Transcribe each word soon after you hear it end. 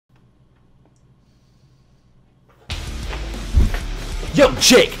Yo,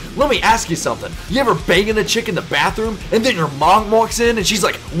 Jake, let me ask you something. You ever banging a chick in the bathroom, and then your mom walks in, and she's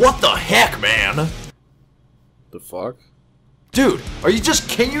like, what the heck, man? The fuck? Dude,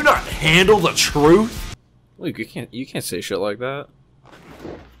 can you not handle the truth? Luke, you can't say shit like that.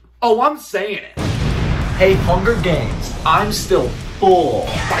 Oh, I'm saying it. Hey, Hunger Games, I'm still full.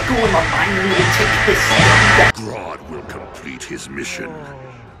 I go in my mind to take this. Grodd will complete his mission.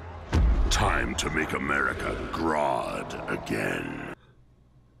 Time to make America Grodd again.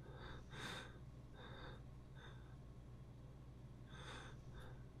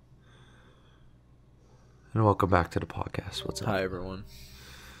 And welcome back to the podcast. What's up? Hi, everyone.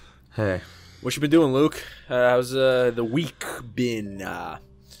 Hey. What you been doing, Luke? How's the week been?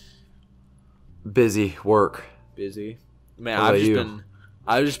 Busy. Work. Busy. Man, How about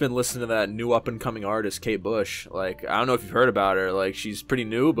I've just been listening to that new up and coming artist, Kate Bush. Like, I don't know if you've heard about her. Like, she's pretty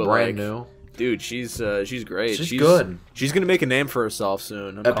new, but brand like, new. Dude, she's great. She's good. She's gonna make a name for herself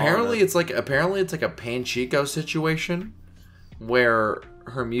soon. Apparently it's like a Panchico situation where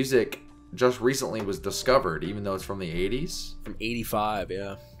her music just recently was discovered, even though it's from the 80s. From 85,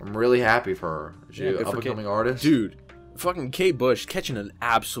 yeah. I'm really happy for her. She's an good for up-and-coming artist. Dude, fucking Kate Bush catching an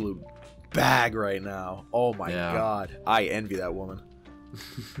absolute bag right now. Oh my god. I envy that woman.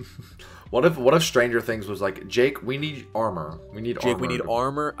 What if Stranger Things was like, Jake, we need armor. We need armor. Jake, we need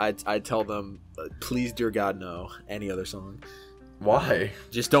armor. I'd tell them, please, dear God, no. Any other song. Why?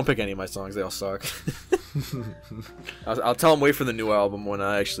 Just don't pick any of my songs. They all suck. I'll tell them wait for the new album when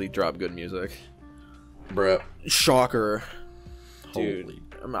I actually drop good music. Bruh. Shocker. Dude,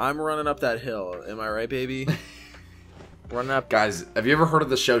 Holy. I'm running up that hill. Am I right, baby? Running up. Guys, have you ever heard of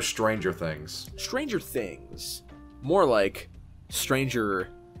the show Stranger Things? Stranger Things. More like Stranger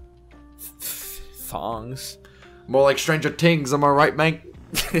Thongs. More like Stranger Things, am I right, man?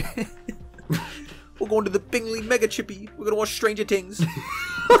 We're going to the Bingley Mega Chippy. We're gonna watch Stranger Things.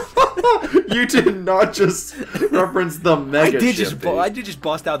 You did not just reference the Mega Chippy. I did just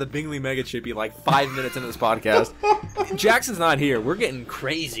bust out the Bingley Mega Chippy like 5 minutes into this podcast. Jackson's not here. We're getting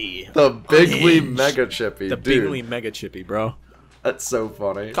crazy. The Bingley Mega Chippy, The dude. Bingley Mega Chippy, bro. That's so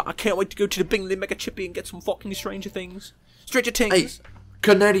funny. I can't wait to go to the Bingley Mega Chippy and get some fucking Stranger Things. Stranger Things. Hey,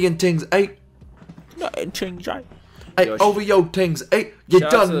 Canadian Things, hey. Change, right? Hey, over your things, hey. You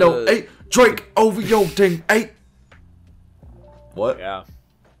Shout done out know, to- hey. Drink over your thing, hey. What? Yeah.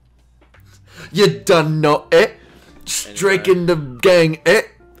 You done know it. Striking the gang, eh?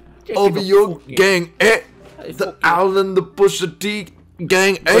 Over your gang, eh? The Island, the Pusha T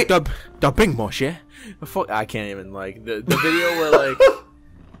gang, eh? The Bing Mosh, yeah? Fuck, I can't even, like, the video where, like,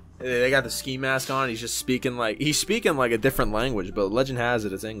 they got the ski mask on, he's speaking like a different language, but legend has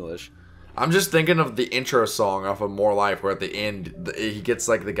it, it's English. I'm just thinking of the intro song off of More Life, where at the end, he gets,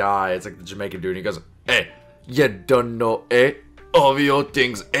 like, the guy, it's like the Jamaican dude, and he goes, eh, you done know, eh? Over your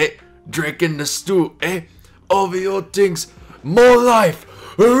things, eh? Drinking the stew, eh? Over your things, more life,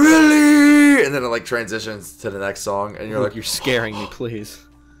 really? And then it, like, transitions to the next song, and you're like, You're scaring me, please.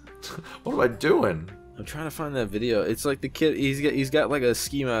 what am I doing? I'm trying to find that video. It's like the kid, he's got like a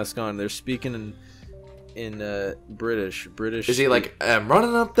ski mask on. They're speaking in British. Is he like, I'm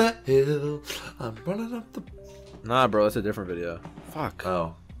running up the hill, I'm running up the... Nah, bro, that's a different video. Fuck.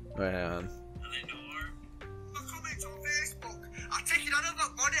 Oh. Right, hang on. I take it on a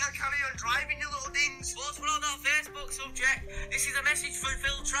look on it and carry on driving your little things. What's on that Facebook subject? This is a message from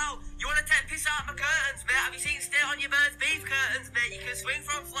Phil Trout. You want to take piss out of my curtains, mate? Have you seen Stay on Your Bird's beef curtains, mate? You can swing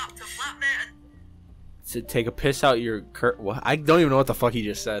from flap to flap, mate. To take a piss out your what? I don't even know what the fuck he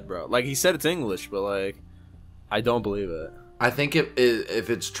just said, bro. Like, he said it's English, but like, I don't believe it. I think if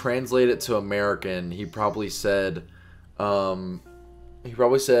it's translated to American, he probably said, join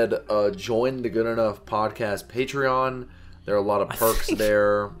the Good Enough Podcast Patreon. There are a lot of perks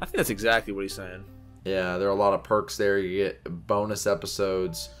there. I think that's exactly what he's saying. Yeah, there are a lot of perks there. You get bonus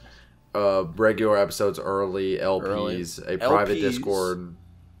episodes, regular episodes early, LPs, a private LPs. Discord.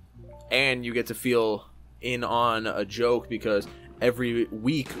 And you get to feel in on a joke because every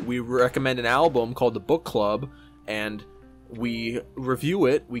week we recommend an album called The Book Club, and we review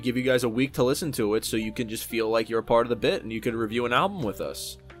it. We give you guys a week to listen to it, so you can just feel like you're a part of the bit, and you can review an album with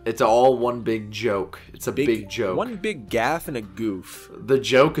us. It's all one big joke. It's a big joke. One big gaff and a goof. The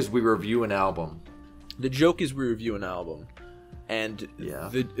joke is we review an album. The joke is we review an album. And yeah.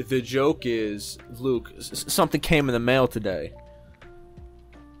 the joke is, Luke, something came in the mail today.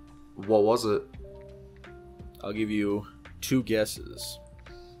 What was it? I'll give you 2 guesses.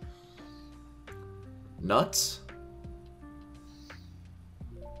 Nuts?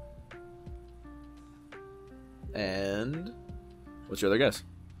 And what's your other guess?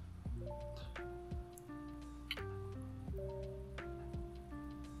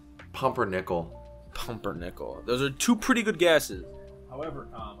 Pumpernickel. Pumpernickel. Those are two pretty good guesses. However,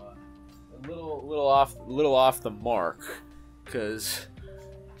 comma, a little off the mark, because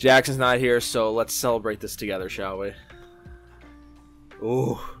Jackson's not here. So let's celebrate this together, shall we?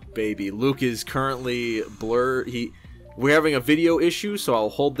 Oh, baby, Luke is currently blurred. We're having a video issue, so I'll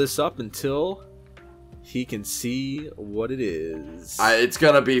hold this up until he can see what it is. It's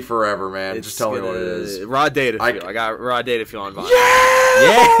gonna be forever, man. Just tell me what it is. Raw data feel. I got raw data feel on Vine.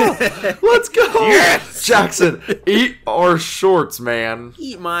 Yeah! Let's go! Yes! Jackson, eat our shorts, man.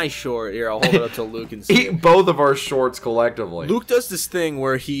 Eat my short. Here, I'll hold it up to Luke and see. Eat both of our shorts collectively. Luke does this thing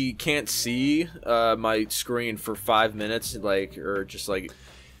where he can't see my screen for 5 minutes, or just like...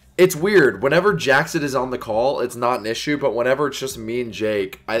 It's weird. Whenever Jackson is on the call, it's not an issue, but whenever it's just me and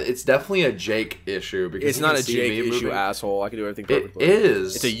Jake, it's definitely a Jake issue. Because it's not a Jake issue, asshole. I can do everything perfectly. It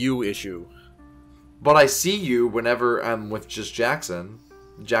is. It's a you issue. But I see you whenever I'm with just Jackson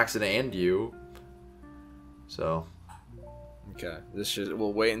and you. So. Okay.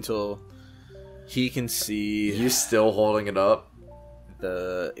 We'll wait until he can see. You still holding it up?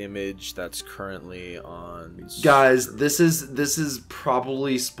 The image that's currently on. Guys, this is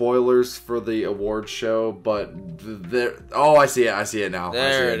probably spoilers for the award show, but I see it now.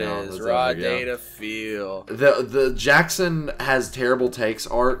 There it is. Raw data feel. The Jackson has terrible takes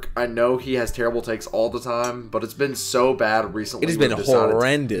arc. I know he has terrible takes all the time, but it's been so bad recently. It has been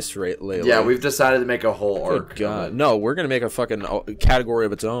horrendous lately. Yeah, we've decided to make a whole arc. God, no, we're gonna make a fucking category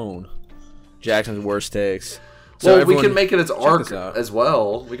of its own. Jackson's worst takes. So well, we can make it its arc as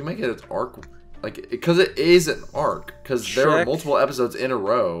well. We can make it its arc, because it is an arc. Because there are multiple episodes in a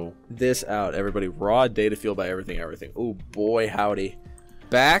row. This out, everybody. Raw data feel by everything. Oh boy, howdy.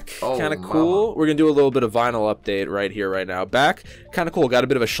 Back, kind of cool. We're gonna do a little bit of vinyl update right here, right now. Back, kind of cool. Got a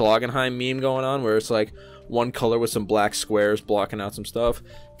bit of a Schlagenheim meme going on, where it's like one color with some black squares blocking out some stuff.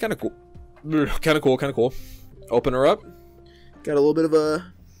 Kind of cool. Kind of cool. Open her up. Got a little bit of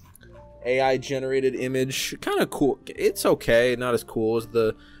a AI generated image, kind of cool. It's okay, not as cool as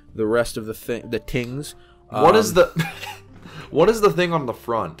the rest of the tings. What is the thing on the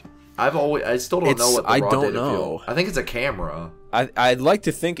front? I still don't know what the raw data feel. I think it's a camera. I'd like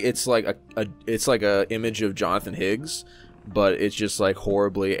to think it's like a image of Jonathan Higgs, but it's just like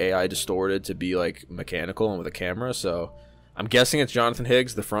horribly AI distorted to be like mechanical and with a camera. So I'm guessing it's Jonathan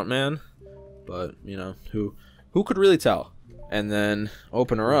Higgs, the front man, but you know who could really tell? And then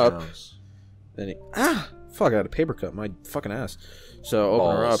open her up. Then fuck! I got a paper cut. My fucking ass. So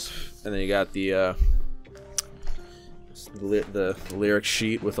open her up, and then you got the lyric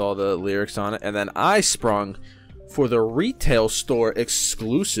sheet with all the lyrics on it. And then I sprung for the retail store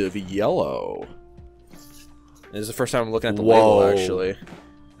exclusive yellow. This is the first time I'm looking at the label actually,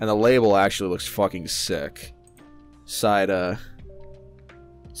 and the label actually looks fucking sick. Side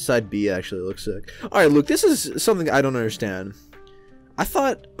B actually looks sick. Alright, Luke, this is something I don't understand. I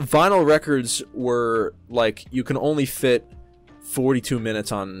thought vinyl records were, like, you can only fit 42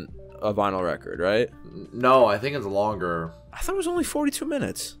 minutes on a vinyl record, right? No, I think it's longer. I thought it was only 42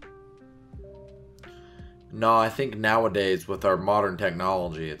 minutes. No, I think nowadays, with our modern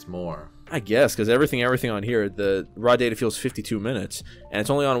technology, it's more. I guess, because everything on here, the raw data feels 52 minutes, and it's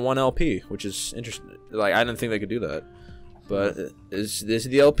only on one LP, which is interesting. Like, I didn't think they could do that. But this is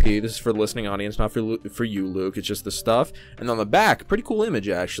the LP. This is for the listening audience, not for you, Luke. It's just the stuff. And on the back, pretty cool image,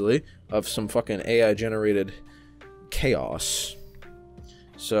 actually, of some fucking AI-generated chaos.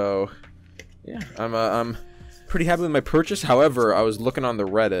 So, yeah, I'm pretty happy with my purchase. However, I was looking on the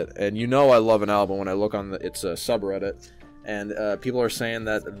Reddit, and you know I love an album when I look on its subreddit. And people are saying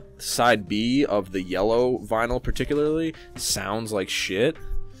that side B of the yellow vinyl particularly sounds like shit.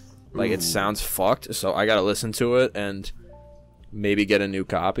 Like, it sounds fucked. So I gotta listen to it and maybe get a new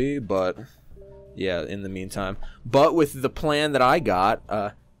copy, but yeah, in the meantime. But with the plan that I got,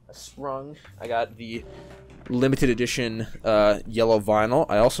 I got the limited edition yellow vinyl.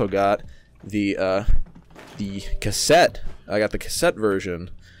 I also got the cassette. I got the cassette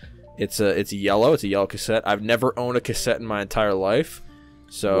version. It's yellow. It's a yellow cassette. I've never owned a cassette in my entire life,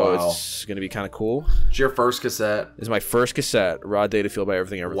 so it's gonna be kind of cool. It's your first cassette. It's my first cassette. Raw data feel by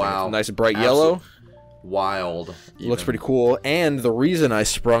everything. Wow. Nice and bright yellow. Wild. Looks pretty cool. And the reason I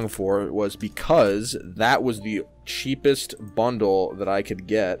sprung for it was because that was the cheapest bundle that I could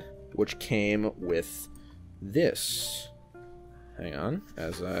get, which came with this. Hang on,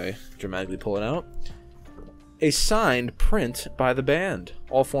 as I dramatically pull it out. A signed print by the band,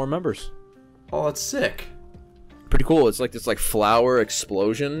 all 4 members. Oh, that's sick. Pretty cool. It's like this flower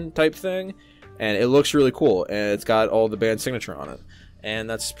explosion type thing, and it looks really cool. And it's got all the band signature on it. And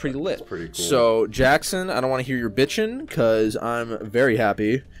that's pretty lit. That's pretty cool. So, Jackson, I don't want to hear your bitching, because I'm very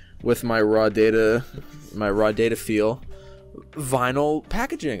happy with my raw data feel vinyl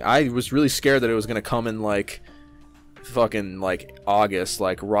packaging. I was really scared that it was gonna come in like fucking like August,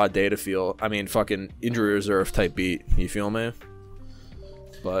 like raw data feel. I mean, fucking injury reserve type beat. You feel me?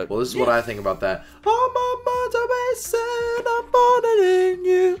 But well, this is what I think about that. On my mind's a racing, I'm burning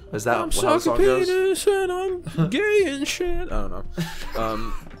you. Is that I'm how the song goes? penis and I'm gay and shit. I don't know.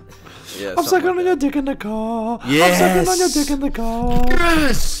 Yeah, I'm sucking like on your dick in the car. Yes. I'm sucking on your dick in the car.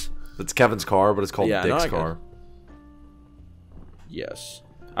 Yes. It's Kevin's car, but it's called Yeah, Dick's no, car. Yes.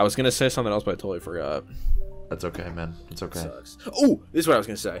 I was gonna say something else, but I totally forgot. That's okay, man. It's okay. Sucks. Oh, this is what I was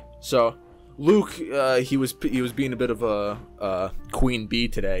gonna say. So, Luke, he was being a bit of a queen bee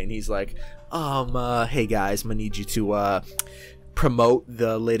today, and he's like, hey guys, I'm gonna need you to promote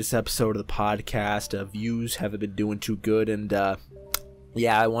the latest episode of the podcast. Views haven't been doing too good, and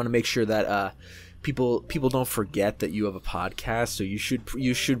yeah, I want to make sure that people don't forget that you have a podcast. So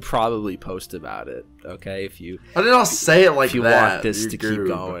you should probably post about it. Okay, if you I did not say it like if you that. want this you to goob. keep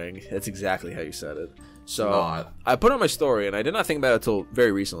going. That's exactly how you said it. So Not. I put on my story, and I did not think about it until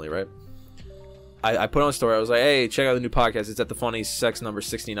very recently, right? I put on a story. I was like, "Hey, check out the new podcast. It's at the Funny Sex number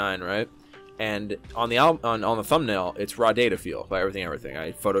 69, right?" And on the on the thumbnail, it's raw data feel by everything.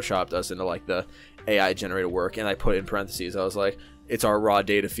 I photoshopped us into like the AI generated work, and I put in parentheses. I was like, "It's our raw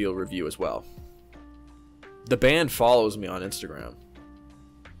data feel review as well." The band follows me on Instagram.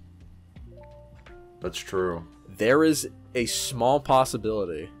 That's true. There is a small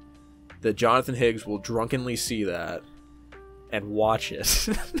possibility that Jonathan Higgs will drunkenly see that and watch it.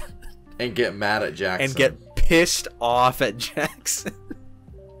 And get mad at Jackson. And get pissed off at Jackson.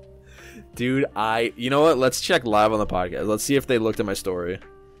 Dude, you know what? Let's check live on the podcast. Let's see if they looked at my story.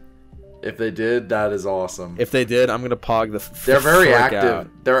 If they did, that is awesome. If they did, I'm gonna pog the. They're very frick active. out.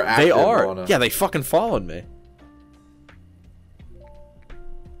 They're active. They are. On Yeah, they fucking followed me.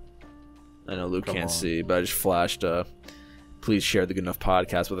 I know Luke can't see, but I just flashed. Please share the Good Enough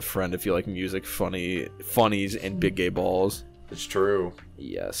podcast with a friend if you like music, funnies, and big gay balls. It's true.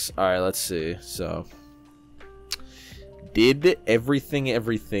 Yes. All right. Let's see. So, did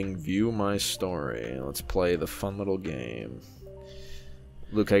everything view my story? Let's play the fun little game.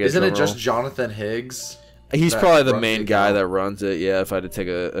 Luke, I guess. Isn't it just Jonathan Higgs? He's that probably the runs main the guy account? that runs it. Yeah. If I had to take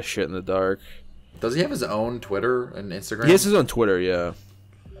a shit in the dark. Does he have his own Twitter and Instagram? He has his own Twitter. Yeah.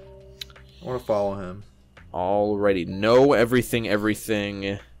 I want to follow him. Alrighty. Know everything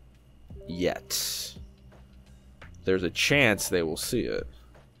yet. There's a chance they will see it.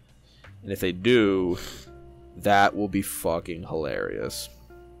 And if they do, that will be fucking hilarious.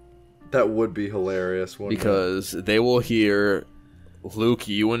 That would be hilarious, wouldn't Because they will hear Luke,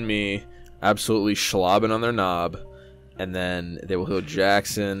 you and me absolutely schlobbing on their knob, and then they will hear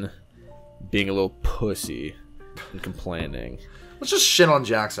Jackson being a little pussy and complaining. Let's just shit on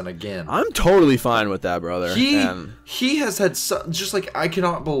Jackson again. I'm totally fine with that, brother. He has had just like I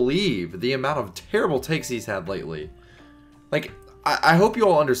cannot believe the amount of terrible takes he's had lately. Like I hope you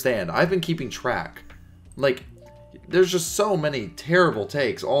all understand. I've been keeping track. Like there's just so many terrible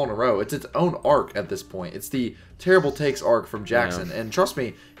takes all in a row. It's its own arc at this point. It's the terrible takes arc from Jackson, and trust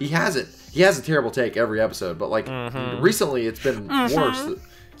me, he has it. He has a terrible take every episode, but like recently, it's been worse.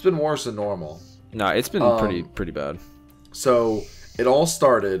 It's been worse than normal. No, it's been pretty bad. So it all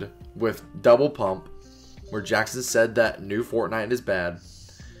started with Double Pump, where Jackson said that new Fortnite is bad.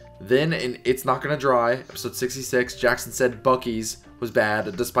 Then in It's Not Gonna Dry, episode 66, Jackson said Buc-ee's was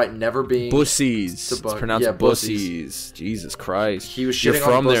bad, despite never being Bussies. It's pronounced Bussies. Jesus Christ. He was You're shitting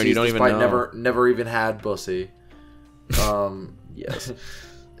from on there and you Bussies don't even despite know. never even had Bussy. Yes.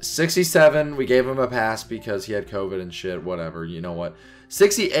 67, we gave him a pass because he had COVID and shit, whatever, you know what.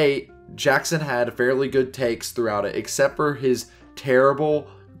 68, Jackson had fairly good takes throughout it, except for his terrible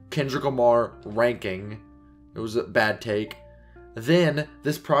Kendrick Lamar ranking. It was a bad take. Then,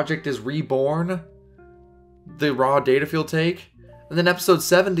 This Project is Reborn, the raw data field take. And then episode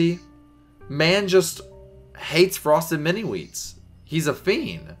 70, man just hates frosted mini wheats. He's a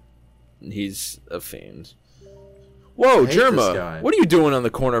fiend. He's a fiend. Whoa, I hate this Germa, guy. what are you doing on the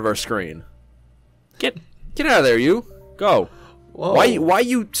corner of our screen? Get out of there, you. Go. Whoa. Why are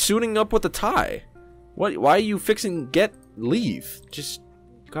you suiting up with a tie? Why are you fixing leave? Just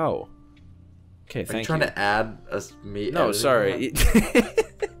go. Okay, Are thank you trying to add me? No, editing sorry. that?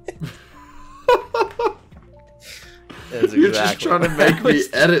 You're just trying to make me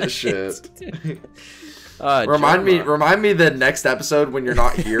edit shit. Remind me the next episode when you're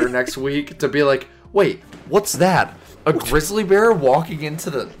not here next week to be like, wait, what's that? A grizzly bear walking into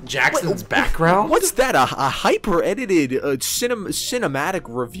the Jackson's background? What's that? A hyper edited cinematic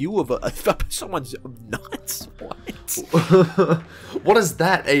review of someone's nuts? What? What is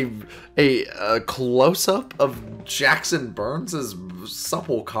that? A close up of Jackson Burns'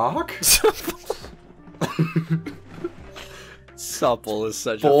 supple cock? Supple is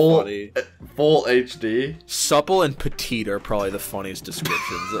such a funny. Full HD. Supple and Petite are probably the funniest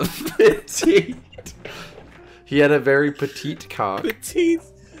descriptions of Petite. He had a very petite cock. Petite.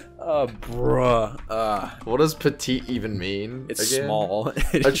 Bruh. What does petite even mean? It's again? small.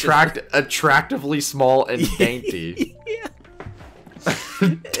 Attractively small and dainty.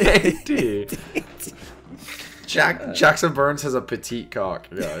 Dainty. Jackson Burns has a petite cock,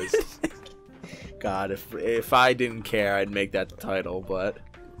 guys. God, if I didn't care, I'd make that the title, but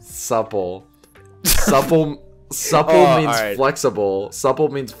Supple. Supple means right. flexible. Supple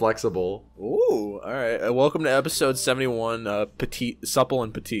means flexible. Ooh, all right. Welcome to episode 71, Petite, Supple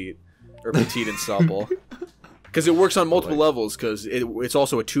and Petite, or Petite and Supple, because it works on multiple levels. Because it's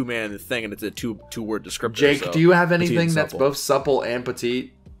also a two-man thing, and it's a two-word descriptor. Jake, so do you have anything that's supple. both supple and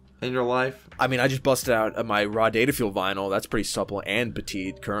petite in your life? I mean, I just busted out my raw data fuel vinyl. That's pretty supple and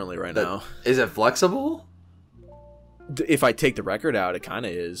petite currently right now. Is it flexible? If I take the record out, it kind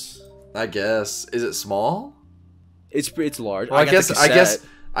of is. I guess. Is it small? It's large. Well, I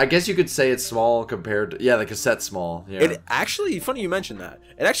guess you could say it's small compared to the cassette's small. Yeah. It actually, funny you mentioned that.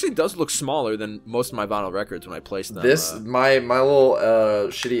 It actually does look smaller than most of my vinyl records when I place them. My little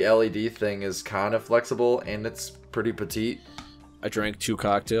shitty LED thing is kind of flexible and it's pretty petite. I drank 2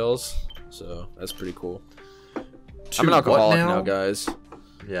 cocktails, so that's pretty cool. I'm an alcoholic now, guys.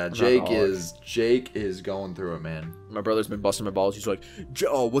 Yeah, Jake is going through it, man. My brother's been busting my balls. He's like,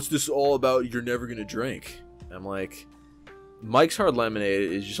 "Oh, what's this all about? You're never gonna drink." And I'm like, Mike's Hard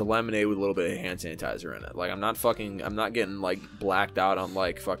Lemonade is just a lemonade with a little bit of hand sanitizer in it. Like, I'm not getting like blacked out on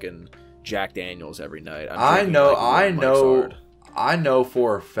like fucking Jack Daniels every night. I know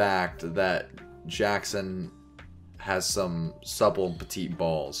for a fact that Jackson has some supple and petite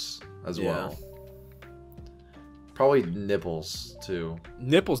balls as well. Probably nipples too.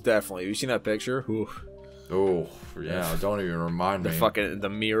 Nipples definitely. Have you seen that picture? Oof. Oh yeah, don't even remind me. The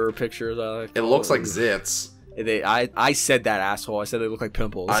mirror pictures. It looks like zits. I said that, asshole. I said they look like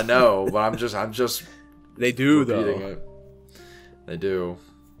pimples. I know, but I'm just. They do though. It. They do.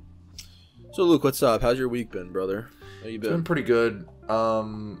 So Luke, what's up? How's your week been, brother? How you been? It's been pretty good.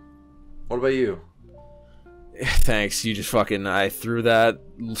 What about you? Thanks. You just fucking. I threw that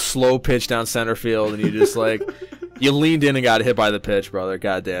slow pitch down center field, and you just like, you leaned in and got hit by the pitch, brother.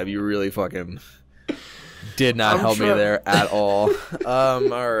 Goddamn, you really fucking did not help me there at all.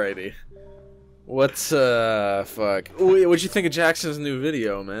 Alrighty. What's fuck? What'd you think of Jackson's new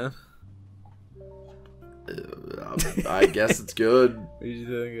video, man? I guess it's good. What did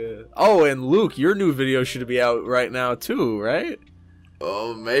you think? Oh, and Luke, your new video should be out right now too, right?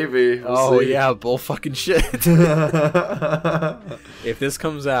 Oh, maybe. We'll see. Yeah, bull fucking shit. If this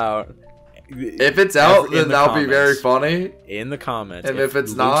comes out, if it's out, then that'll be very funny. In the comments, and if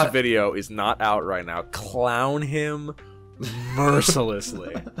it's Luke's not, video is not out right now, clown him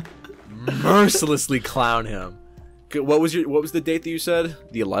mercilessly. Mercilessly clown him. What was the date that you said?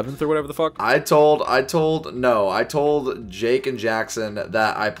 The 11th or whatever the fuck? I told Jake and Jackson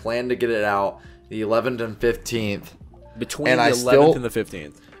that I plan to get it out the 11th and 15th. Between the 11th and the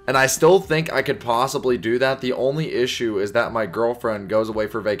 15th. And I still think I could possibly do that. The only issue is that my girlfriend goes away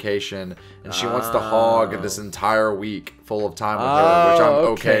for vacation and she wants to hog this entire week full of time with her, which I'm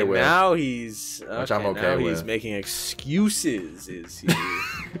okay with. Now he's he's making excuses, is he?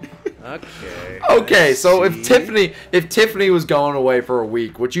 Okay. Okay, so if Tiffany was going away for a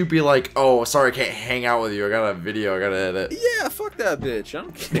week, would you be like, "Oh, sorry, I can't hang out with you. I got a video I gotta edit." Yeah, fuck that bitch. I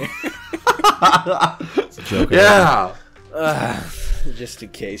don't care. It's a joke. Yeah. Just in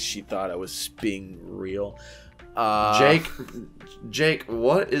case she thought I was being real. Jake,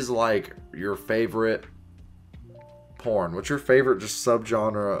 what is like your favorite porn? What's your favorite just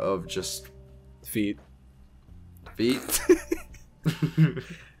subgenre of just feet?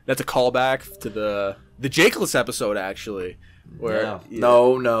 That's a callback to the Jakeless episode, actually. Where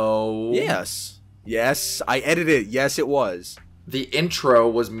No. Yes, I edited it. Yes, it was. The intro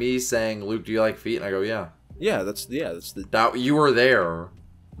was me saying, "Luke, do you like feet?" And I go, "Yeah." Yeah, that's the. That you were there.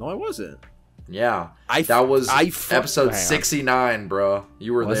 No, I wasn't. Yeah, that was episode 69, bro.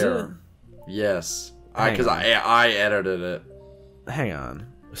 You were there. It? Yes, because I edited it. Hang on,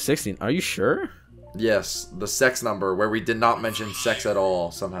 16. Are you sure? Yes, the sex number where we did not mention sex at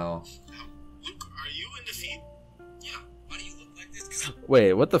all somehow. Luke, are you into feet? Yeah. Why do you look like this? Because I'm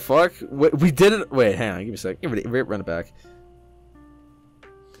Wait, what the fuck? We didn't. Wait, hang on. Give me a sec. Run it back.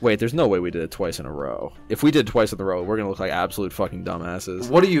 Wait, there's no way we did it twice in a row. If we did it twice in a row, we're gonna look like absolute fucking dumbasses.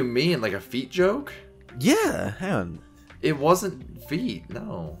 What do you mean? Like a feet joke? Yeah, hang on. It wasn't feet,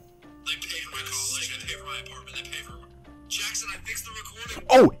 no. They pay for my college, they pay for my apartment, they pay for... Jackson, I fixed the recording.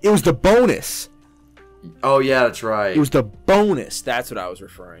 Oh, it was the bonus. Oh, yeah, that's right. It was the bonus. That's what I was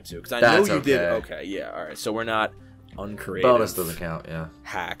referring to. Because I know That's you did. okay. Okay, yeah, all right. So we're not uncreative. Bonus doesn't count, yeah.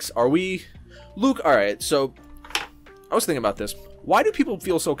 Hacks. Are we... Luke, all right, so... I was thinking about this. Why do people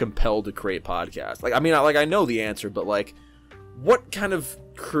feel so compelled to create podcasts? Like, I mean, I know the answer, but, like, what kind of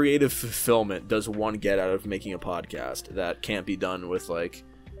creative fulfillment does one get out of making a podcast that can't be done with, like...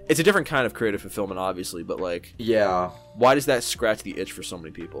 It's a different kind of creative fulfillment, obviously, but, like... Yeah. Why does that scratch the itch for so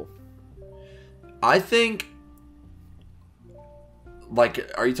many people? I think...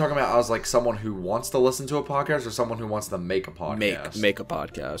 Like, are you talking about as, like, someone who wants to listen to a podcast or someone who wants to make a podcast? Make a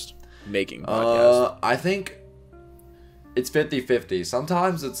podcast. Making podcast. I think... It's 50-50.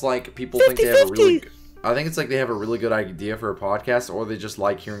 Sometimes it's like people think they have a really... I think it's like they have a really good idea for a podcast, or they just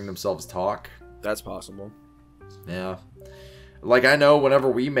like hearing themselves talk. That's possible. Yeah. Like, I know whenever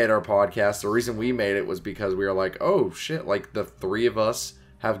we made our podcast, the reason we made it was because we were like, oh, shit, like, the three of us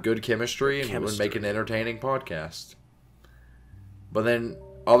have good chemistry and would make an entertaining podcast. But then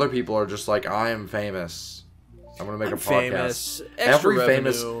other people are just like, I am famous. I'm gonna make a podcast.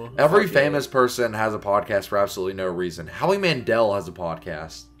 Every famous person has a podcast for absolutely no reason. Howie Mandel has a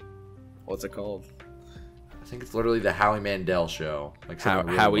podcast. What's it called? I think it's literally the Howie Mandel Show. Like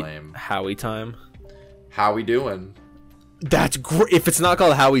something really lame. Howie time. How we doing? That's great. If it's not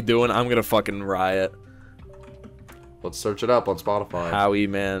called How We Doing, I'm gonna fucking riot. Let's search it up on Spotify. Howie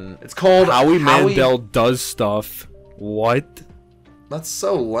man. It's called Howie Mandel Does Stuff. What? That's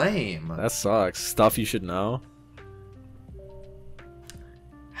so lame. That sucks. Stuff you should know.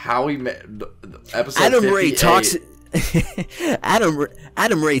 Episode Adam 58. Ray talks.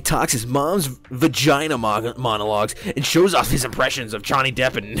 Adam Ray talks his mom's vagina monologues and shows off his impressions of Johnny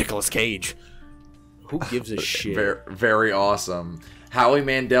Depp and Nicolas Cage. Who gives a shit? Very, very awesome. Howie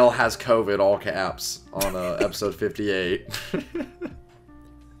Mandel has COVID, all caps, on episode 58.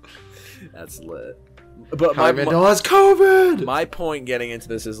 That's lit. But Howie Mandel has COVID! My point getting into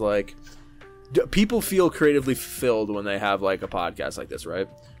this is, like, people feel creatively fulfilled when they have, like, a podcast like this, right?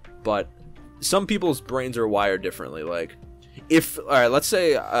 But some people's brains are wired differently. Like, if, all right, let's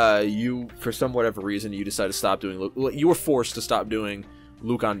say you, for some whatever reason, you decide to stop doing Luke. You were forced to stop doing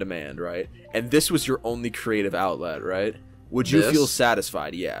Luke on Demand, right? And this was your only creative outlet, right? Would you feel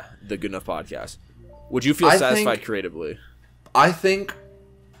satisfied? Yeah, the Good Enough Podcast. Would you feel satisfied creatively? I think,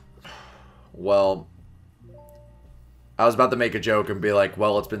 well, I was about to make a joke and be like,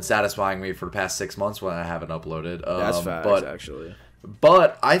 well, it's been satisfying me for the past 6 months when I haven't uploaded. That's facts, actually.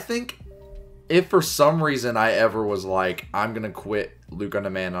 But I think if for some reason I ever was like, I'm going to quit Luke on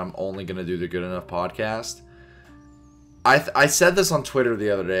Demand, I'm only going to do the Good Enough Podcast. I said this on Twitter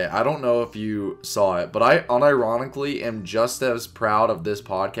the other day. I don't know if you saw it, but I unironically am just as proud of this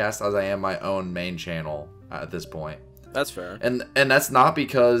podcast as I am my own main channel at this point. That's fair. And that's not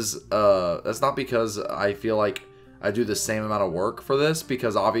because I feel like I do the same amount of work for this,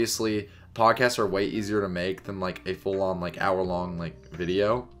 because obviously podcasts are way easier to make than like a full-on like hour-long like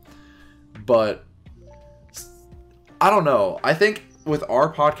video. But I don't know. I think with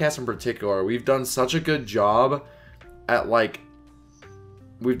our podcast in particular, we've done such a good job at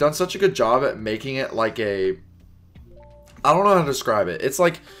making it like a, I don't know how to describe it. It's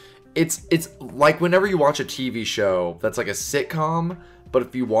like it's like whenever you watch a TV show that's like a sitcom, but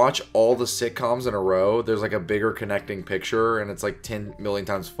if you watch all the sitcoms in a row, there's like a bigger connecting picture, and it's like 10 million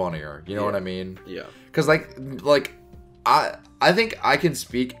times funnier. You know what I mean? Yeah. Because like I think I can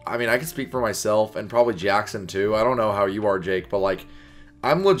speak. I mean, I can speak for myself and probably Jackson too. I don't know how you are, Jake, but like,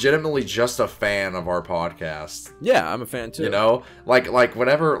 I'm legitimately just a fan of our podcast. Yeah, I'm a fan too. You know, like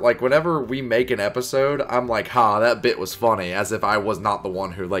whenever we make an episode, I'm like, ha, that bit was funny, as if I was not the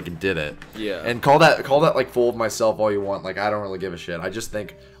one who like did it. Yeah. And call that like full of myself all you want. Like, I don't really give a shit. I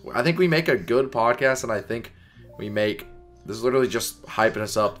think we make a good podcast, and I think this is literally just hyping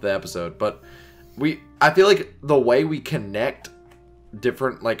us up the episode. But I feel like the way we connect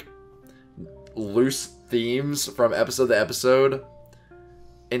different like loose themes from episode to episode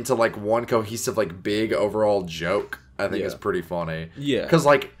into like one cohesive like big overall joke, I think is pretty funny. Yeah. Cause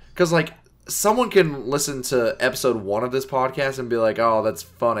like someone can listen to episode 1 of this podcast and be like, oh, that's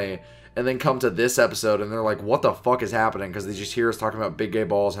funny, and then come to this episode and they're like, what the fuck is happening? Because they just hear us talking about big gay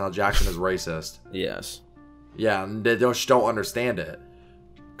balls and how Jackson is racist. Yes. Yeah, and they don't understand it.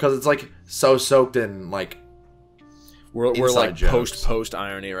 Because it's like so soaked in like We're inside like jokes. post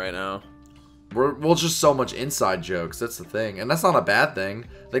irony right now. Well, just so much inside jokes. That's the thing, and that's not a bad thing.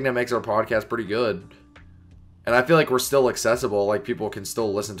 I think that makes our podcast pretty good. And I feel like we're still accessible. Like, people can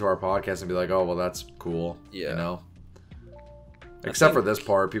still listen to our podcast and be like, "Oh, well, that's cool." Yeah. You know. Except for this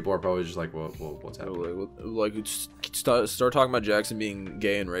part, people are probably just like, what's happening?" Like, start talking about Jackson being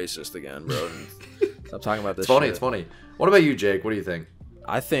gay and racist again, bro. Stop talking about this. It's funny. shit. It's funny. What about you, Jake? What do you think?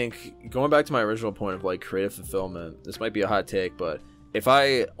 I think, going back to my original point of like creative fulfillment, this might be a hot take, but if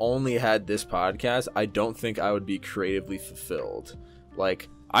I only had this podcast, I don't think I would be creatively fulfilled. Like,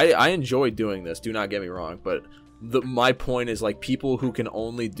 I enjoy doing this, do not get me wrong, but my point is, like, people who can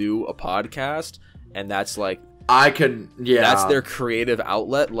only do a podcast, and that's like, that's their creative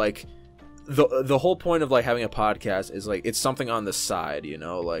outlet. Like, the whole point of like having a podcast is like, it's something on the side, you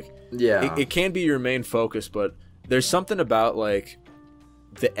know, like, it can be your main focus, but there's something about like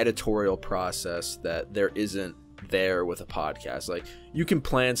the editorial process that there isn't there with a podcast. Like, you can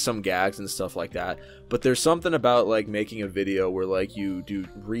plan some gags and stuff like that, but there's something about like making a video where like you do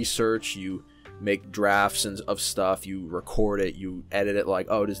research, you make drafts of stuff, you record it, you edit it, like,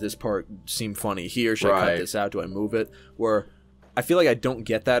 oh, does this part seem funny here, should I cut this out, do I move it? Where I feel like I don't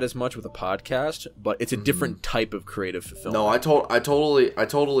get that as much with a podcast, but it's a different type of creative fulfillment. No, I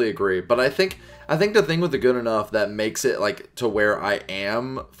totally agree. But I think the thing with the good enough that makes it like to where I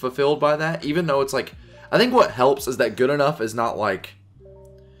am fulfilled by that, even though it's like, I think what helps is that good enough is not like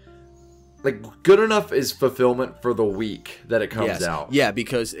good enough is fulfillment for the week that it comes out. Yeah,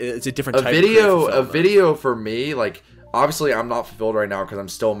 because it's a different type of video for me, like, obviously I'm not fulfilled right now because I'm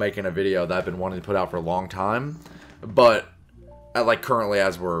still making a video that I've been wanting to put out for a long time. But like currently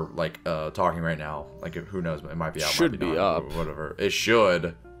as we're like talking right now, like, who knows, it might be out, should might be be not, up, whatever. It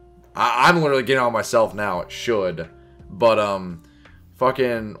should. I'm literally getting on myself now. It should. But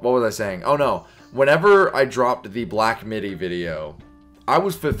fucking, what was I saying? Oh no. Whenever I dropped the Black Midi video, I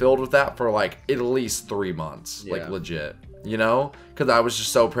was fulfilled with that for like at least 3 months, like legit, you know, because I was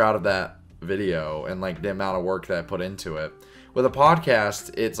just so proud of that video and like the amount of work that I put into it. With a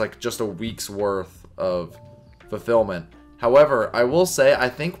podcast, it's like just a week's worth of fulfillment. However, I will say I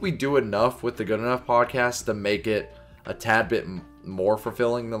think we do enough with the Good Enough podcast to make it a tad bit more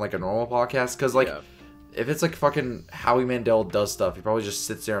fulfilling than like a normal podcast, because like if it's like fucking Howie Mandel does stuff, he probably just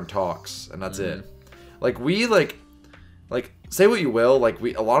sits there and talks and that's it. Like, we like say what you will, like,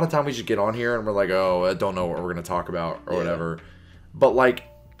 we a lot of time we just get on here and we're like, oh, I don't know what we're gonna talk about or whatever, but like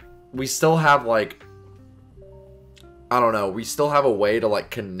we still have like, I don't know, we still have a way to like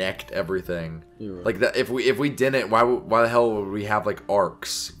connect everything. Right. Like that, if we didn't, why the hell would we have like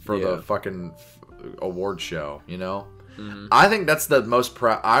arcs for the fucking award show, you know? I think that's the most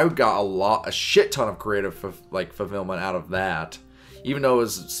I got a shit ton of creative fulfillment out of that. Even though it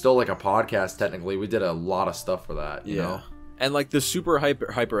was still like a podcast, technically, we did a lot of stuff for that, you know? And like the super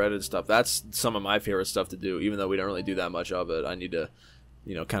hyper edited stuff, that's some of my favorite stuff to do, even though we don't really do that much of it. I need to,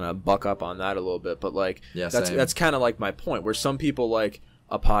 you know, kind of buck up on that a little bit. But like, that's kind of like my point, where some people like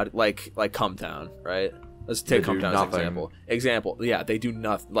a pod, like Come Town, right? Let's take Come Town as an example. Yeah, they do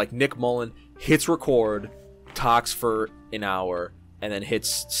nothing. Like, Nick Mullen hits record, talks for an hour, and then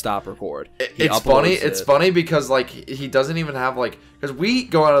hits stop record. It's funny. It's funny because like he doesn't even have like, because we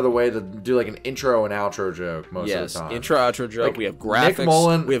go out of the way to do like an intro and outro joke most of the time. Intro, outro joke. Like, we have graphics. Nick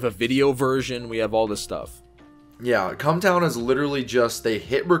Mullen, we have a video version. We have all this stuff. Yeah, Come Town is literally just they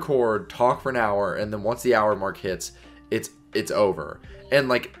hit record, talk for an hour, and then once the hour mark hits, it's over. And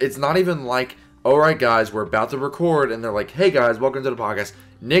like, it's not even like, all right, guys, we're about to record, and they're like, hey guys, welcome to the podcast.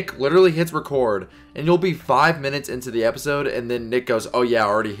 Nick literally hits record, and you'll be 5 minutes into the episode, and then Nick goes, "Oh yeah, I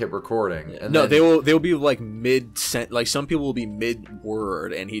already hit recording." And no, they'll be like like some people will be mid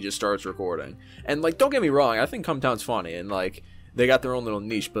word, and he just starts recording. And like, don't get me wrong, I think Come Town's funny, and like they got their own little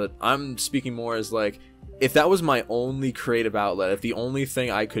niche. But I'm speaking more as like, if that was my only creative outlet, if the only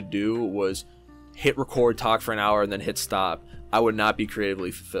thing I could do was hit record, talk for an hour, and then hit stop, I would not be creatively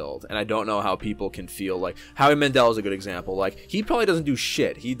fulfilled. And I don't know how people can feel like Howie Mandel is a good example. Like, he probably doesn't do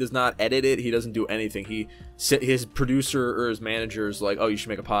shit. He does not edit it. He doesn't do anything. His producer or his manager is like, oh, you should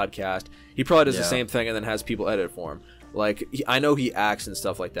make a podcast. He probably does the same thing and then has people edit it for him. Like, I know he acts and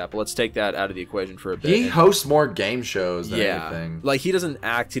stuff like that, but let's take that out of the equation for a bit. He hosts more game shows than anything. Like, he doesn't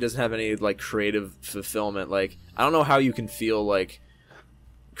act. He doesn't have any like creative fulfillment. Like, I don't know how you can feel like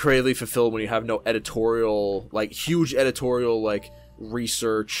creatively fulfilled when you have no editorial, like huge editorial like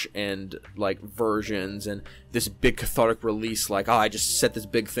research and like versions and this big cathartic release, like, oh, I just set this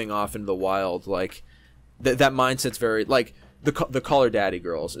big thing off into the wild. Like that mindset's very like, the Call Her Daddy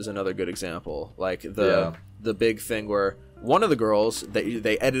girls is another good example. Like the big thing where one of the girls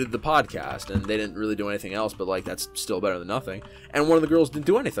they edited the podcast and they didn't really do anything else, but like that's still better than nothing. And one of the girls didn't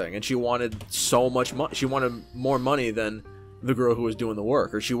do anything, and she wanted so much money. She wanted more money than the girl who was doing the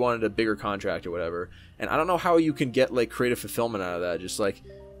work, or she wanted a bigger contract or whatever. And I don't know how you can get like creative fulfillment out of that. Just like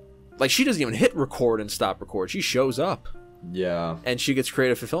she doesn't even hit record and stop record. She shows up. Yeah. And she gets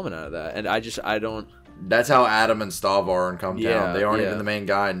creative fulfillment out of that. And I don't. That's how Adam and Stav are in Come Down. They aren't even the main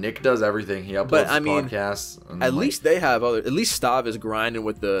guy. Nick does everything. He uploads podcasts. At least they have other. At least Stav is grinding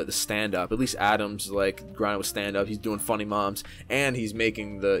with the stand up. At least Adam's like grinding with stand up. He's doing funny moms, and he's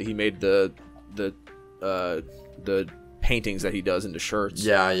making he made the paintings that he does into shirts.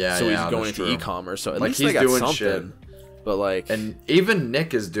 Yeah. So he's going into e-commerce. So at like least he's they got doing something. shit. But like, and even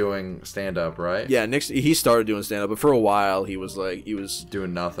Nick is doing stand up, right? Yeah, he started doing stand up, but for a while he was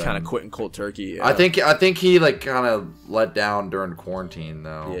doing nothing, kind of quitting cold turkey. Yeah. I think he like kind of let down during quarantine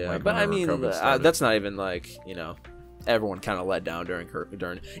though. Yeah, like, but I mean that's not even like, you know, everyone kind of let down during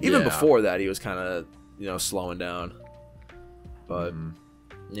even before that he was kind of, you know, slowing down. But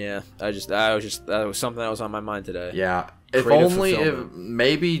yeah, that was something that was on my mind today. Yeah. If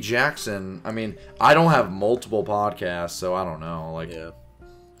maybe Jackson. I mean, I don't have multiple podcasts, so I don't know. Like,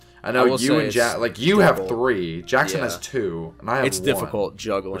 I know you and you have 3. Jackson has 2, and I have 1. It's difficult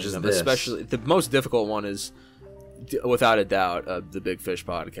juggling them, especially the most difficult one is, without a doubt, the Big Fish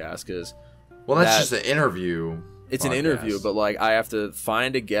podcast, because that's just an interview. It's an interview, but like I have to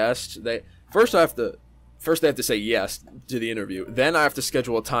find a guest. First they have to say yes to the interview. Then I have to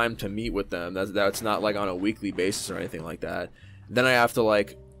schedule a time to meet with them. That's not like on a weekly basis or anything like that. Then I have to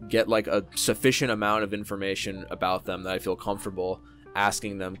like get like a sufficient amount of information about them that I feel comfortable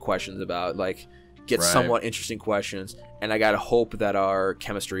asking them questions about, like get somewhat interesting questions. And I gotta hope that our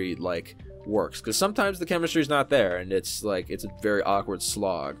chemistry like works, because sometimes the chemistry is not there, and it's a very awkward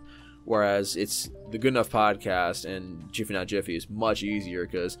slog. Whereas it's the Good Enough podcast and Jiffy Not Jiffy is much easier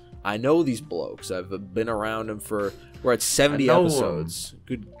because I know these blokes. I've been around them we're at 70 episodes.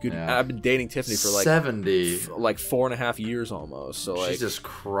 Good. Yeah. I've been dating Tiffany for like 70, like 4.5 years almost. So like, Jesus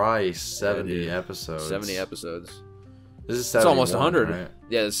Christ, 70 episodes. 70 episodes. This is 71, it's almost 100. Right?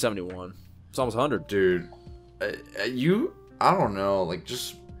 Yeah, it's 71. It's almost 100. Dude, I don't know, like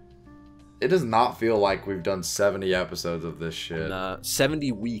just. It does not feel like we've done 70 episodes of this shit. Nah,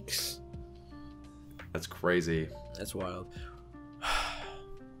 70 weeks. That's crazy. That's wild.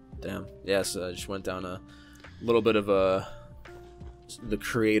 Damn. Yes, I just went down a little bit of the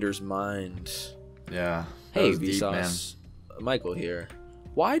creator's mind. Yeah. Hey, Vsauce. Michael here.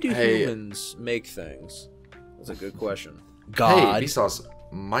 Why do humans make things? That's a good question. God. Hey, Vsauce.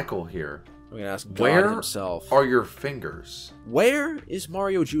 Michael here. I'm going to ask God himself. Are your fingers? Where is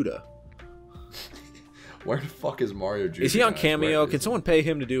Mario Judah? Where the fuck is Mario Judah? Is he on Cameo? Can someone pay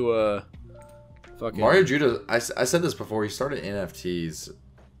him to do a fucking... Mario Judah, I said this before, he started NFTs.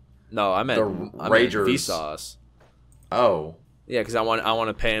 No, I meant Vsauce. Oh. Yeah, because I want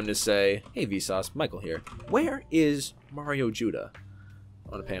to pay him to say, hey Vsauce, Michael here. Where is Mario Judah? I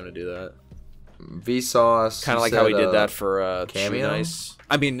want to pay him to do that. Vsauce. Kind of like how he did that for Cameo? Shoe Nice.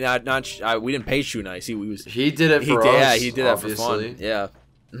 I mean, we didn't pay Shoe Nice. He did it for us. Yeah, he did obviously. that for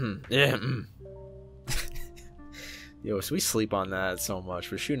fun. Yeah. Yeah. Yo, so we sleep on that so much.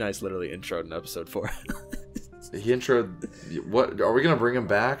 For Shoe Nice literally introed an episode for it. He introed... What? Are we going to bring him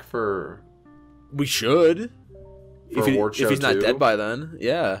back for... We should. For award show if he's not too? dead by then,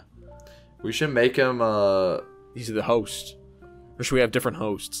 yeah. We should make him... He's the host. Or should we have different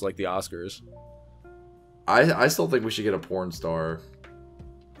hosts, like the Oscars? I still think we should get a porn star.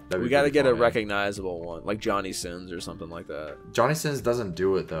 We got to get a recognizable one, like Johnny Sins or something like that. Johnny Sins doesn't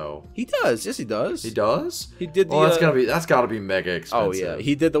do it though. He does. Yes, he does. He does. He did. That's gotta be mega expensive. Oh yeah,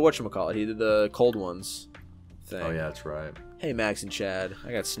 he did the whatchamacallit. He did the cold ones thing. Oh yeah, that's right. Hey Max and Chad,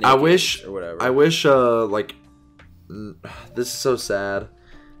 I got snake. I wish or whatever. I wish like this is so sad.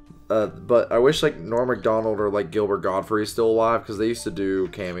 But I wish like Norm Macdonald or like Gilbert Gottfried is still alive, because they used to do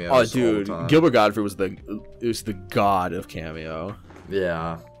cameos. Oh dude, all the time. Gilbert Gottfried was the god of Cameo.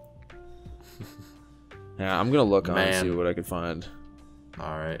 Yeah. Yeah, I'm gonna look on and see what I could find.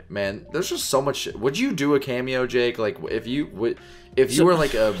 All right, man. There's just so much. Would you do a cameo, Jake? Like, if you were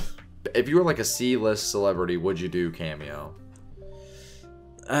like a C-list celebrity, would you do cameo?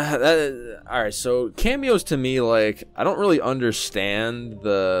 All right, so cameos to me, like, I don't really understand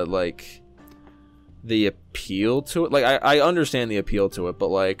the appeal to it. Like, I understand the appeal to it, but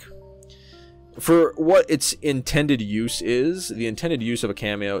like, for what its intended use is, the intended use of a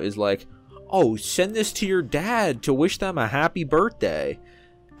cameo is like, oh, send this to your dad to wish them a happy birthday.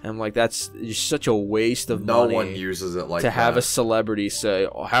 And I'm like, that's just such a waste of No money. one uses it like to that. have a celebrity say,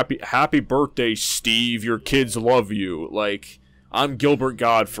 "Oh, happy birthday, Steve. Your kids love you." Like, I'm Gilbert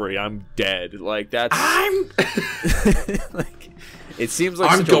Godfrey. I'm dead. Like, that's like, it seems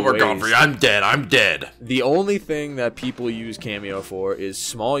like I'm such Gilbert a waste. Godfrey. I'm dead. I'm dead. The only thing that people use Cameo for is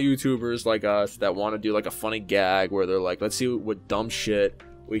small YouTubers like us that want to do like a funny gag where they're like, let's see what dumb shit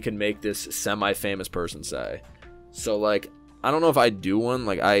we can make this semi-famous person say. So like, I don't know if I'd do one.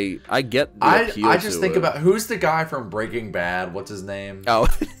 Like, I get the appeal I just to think it. about who's the guy from Breaking Bad. What's his name? Oh,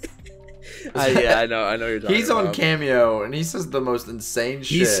 yeah, I know you're talking. He's about. on Cameo and he says the most insane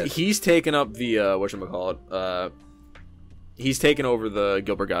shit. He's taken up the whatchamacallit. He's taken over the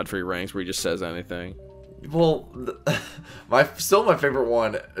Gilbert Godfrey ranks where he just says anything. Well, my favorite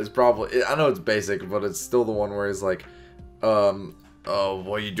one is probably, I know it's basic, but it's still the one where he's like,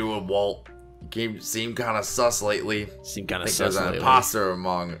 what you doing, Walt? You seem kind of sus lately. Seem kind of Think sus there's an lately. imposter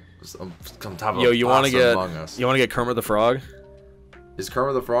among some type of Yo, you want to imposter get among us. you want to get Kermit the Frog? Is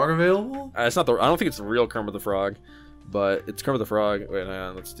Kermit the Frog available? It's not the. I don't think it's the real Kermit the Frog, but it's Kermit the Frog. Wait, hang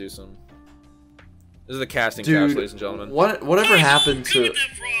on. Let's do some. This is the casting couch, Dude, ladies and gentlemen. whatever happened to... Kermit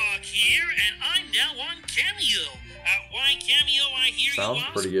the Frog here, and I'm now on Cameo. Why Cameo, I hear Sounds you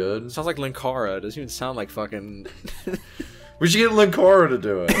ask? pretty good. Sounds like Linkara. It doesn't even sound like fucking. We should get Linkara to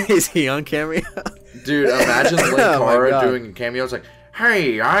do it. Is he on Cameo? Dude, imagine Oh my Linkara God. doing a cameo. It's like,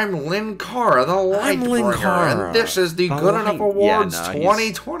 hey, I'm Linkara, the Lightbringer, Linkara, and this is the the Good Enough Light- Awards Yeah, no,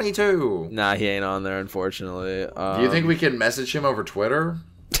 he's- 2022. Nah, he ain't on there, unfortunately. Do you think we can message him over Twitter?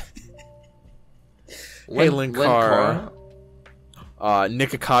 Hey, Linkara.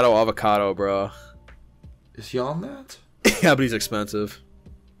 Nikocado avocado, bro. Is he on that? Yeah, but he's expensive.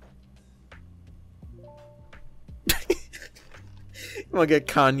 You want to get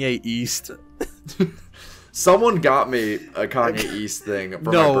Kanye East? Someone got me a Kanye East thing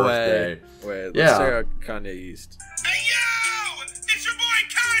for No my way. birthday. Wait, let's Yeah. check out Kanye East. Hey yo! It's your boy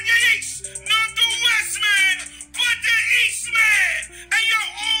Kanye East, not the West man, but the East man. Hey yo,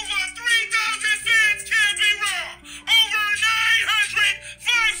 over 3,000 fans can't be wrong. Over 900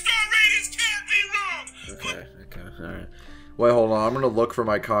 5-star ratings can't be wrong. Okay, alright. Wait, hold on. I'm gonna look for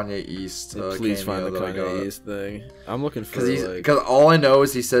my Kanye East. Please find cameo the that I got. Kanye East thing. I'm looking for Because all I know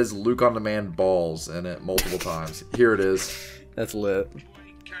is he says Luke on Demand balls in it multiple times. Here it is. that's lit.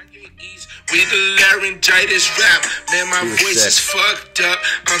 Kanye East with the laryngitis rap. Man, my He was voice is sick. fucked up.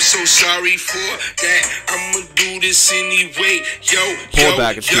 I'm so sorry for that. I'ma do this anyway. Yo, Pull it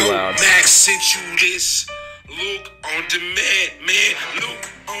back, it's too loud. Max sent you this. Luke on demand, man. Luke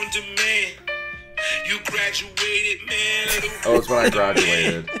on demand. You graduated, man. Luke Oh, it's when I on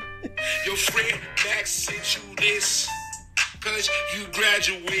demand. graduated. Your friend Max sent you this. Cause you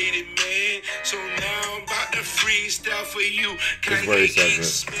graduated, man. So now I'm about to freestyle for you. This is where he says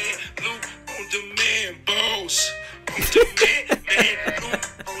East, man. Luke on demand, boss. On demand, man.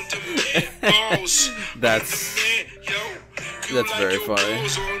 Luke on demand, boss. That's- On demand, yo. You that's like very your funny.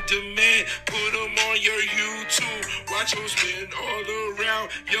 balls on demand. Put them on your YouTube. Watch them spin all around.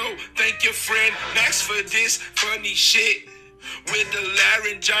 Yo, thank your friend Max for this funny shit. With the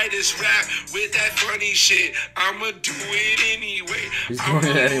laryngitis rap, with that funny shit, I'ma do it anyway. He's I'ma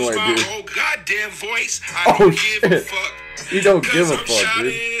doing it lose anyway, my dude. whole goddamn voice. I Oh, don't give a shit. fuck. He don't give a Cause I'm fuck, shouting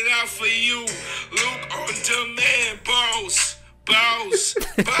dude. it out for you. Look on demand, boss, boss,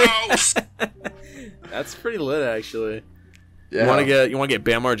 boss. That's pretty lit, actually. Yeah. You want to get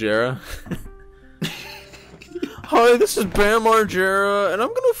Bam Margera? Hi, this is Bam Margera, and I'm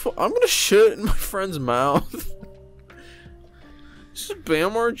gonna shit in my friend's mouth. This is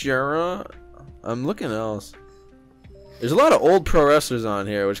Bam Margera. I'm looking else. There's a lot of old pro wrestlers on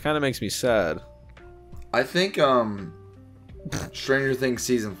here, which kind of makes me sad. I think Stranger Things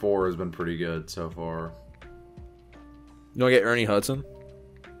season 4 has been pretty good so far. You want to get Ernie Hudson?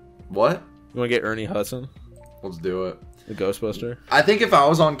 What? You want to get Ernie Hudson, Let's do it. the Ghostbuster? I think if I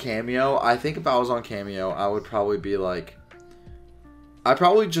was on Cameo, I would probably be like, I'd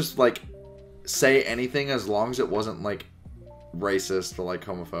probably just like say anything as long as it wasn't like racist or like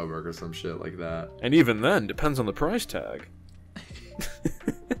homophobic or some shit like that. And even then, depends on the price tag.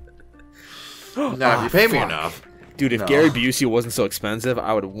 Now, if you pay me fuck. enough. Dude, if No. Gary Busey wasn't so expensive,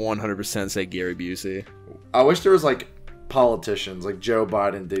 I would 100% say Gary Busey. I wish there was like politicians like Joe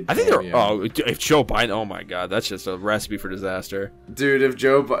Biden did. I think they're. Cameo. Oh, if Joe Biden. Oh my God, that's just a recipe for disaster. Dude, if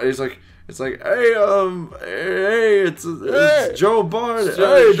Joe Biden, it's like, hey, it's Joe Biden.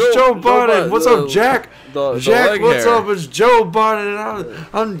 Hey, it's Joe Biden. What's up, Jack? the Jack, leg what's hair. up? It's Joe Biden, and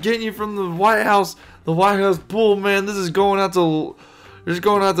I'm getting you from the White House. The White House bull, man. This is going out to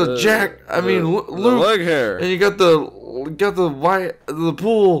Jack. I mean, the Luke. leg hair. And you got the the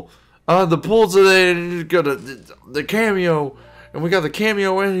pool. The pool today. Got the cameo, and we got the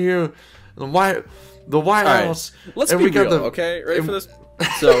cameo in here. The White House. Let's and be we got real, okay? Ready for this?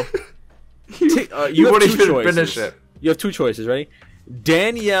 So, you won't have two even choices. finish it. You have two choices, ready?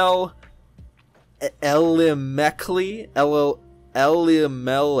 Danielle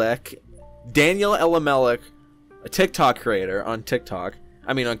Elimelech, Daniel Elimelech, a TikTok creator on TikTok.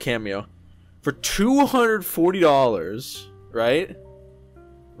 I mean on Cameo, for $240, right?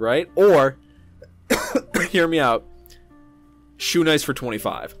 Right? Or hear me out. Shoe Nice for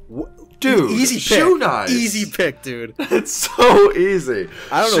 $25. Dude, easy pick. Shoe Nice. Easy pick, dude. It's so easy.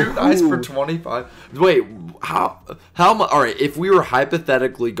 I don't know. Shoe Nice for $25. Wait, how much? All right, if we were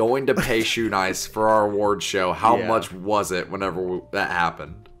hypothetically going to pay Shoe Nice for our award show, how much was it whenever that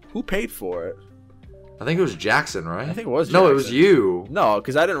happened? Who paid for it? I think it was Jackson, right? I think it was No, it Jackson. was you. No,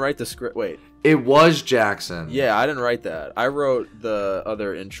 because I didn't write the script. Wait. It was Jackson. Yeah, I didn't write that. I wrote the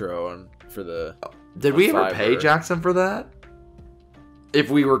other intro for the. Did we ever Fiverr. pay Jackson for that? If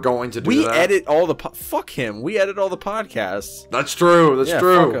we were going to do We that? edit all the. Fuck him. We edit all the podcasts. That's true. That's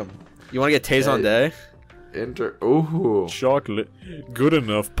true. Fuck him. You want to get Taze on Day? Ooh. Chocolate. Good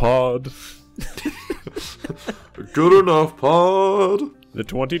enough pod. Good enough pod. The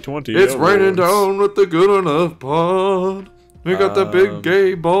 2020. It's raining down with the good enough pod. We got the big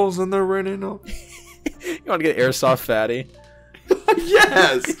gay balls and they're raining up. You want to get Airsoft Fatty?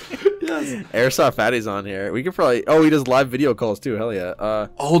 Yes. Yes. Airsoft Fatty's on here. We could probably. Oh, he does live video calls too. Hell yeah.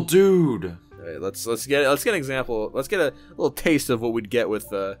 Oh, dude. Right, let's get an example. Let's get a little taste of what we'd get with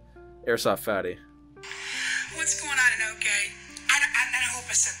Airsoft Fatty. What's going on in OK? I hope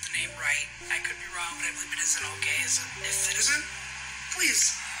I said the name right. I could be wrong, but I believe it is in OK. If it isn't,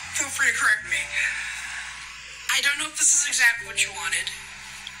 please feel free to correct me. I don't know if this is exactly what you wanted,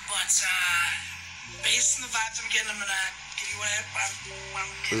 but based on the vibes I'm getting, I'm gonna give you what I'm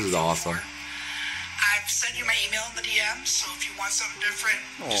This is awesome. I've sent you my email in the DM, so if you want something different,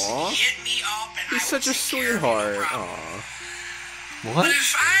 just Aw. hit me up and He's I will such a take care of you, no sweetheart. problem. Aw. What? But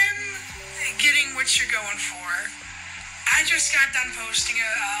if I'm getting what you're going for, I just got done posting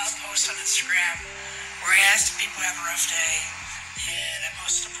a post on Instagram where I asked if people have a rough day, and I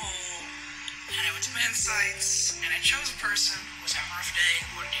posted a poll, and I went to my insights, and I chose a person who was having a rough day,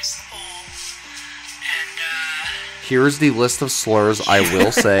 who wouldn't use the poll, and Here's the list of slurs I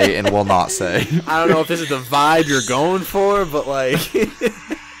will say and will not say. I don't know if this is the vibe you're going for, but like.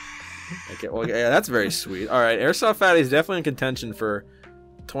 Okay, well, yeah, that's very sweet. All right, Airsoft Fatty is definitely in contention for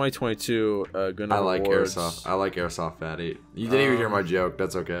 2022 Good I like Awards. Airsoft. I like Airsoft Fatty. You didn't even hear my joke.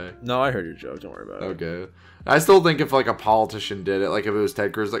 That's okay. No, I heard your joke. Don't worry about it. Okay. I still think if like a politician did it, like if it was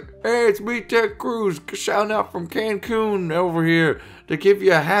Ted Cruz, like, hey, it's me, Ted Cruz, shouting out from Cancun over here to give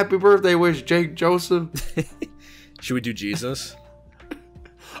you a happy birthday wish, Jake Joseph. Should we do Jesus?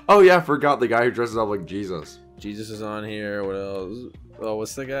 Oh yeah, I forgot the guy who dresses up like Jesus. Jesus is on here. What else? Oh,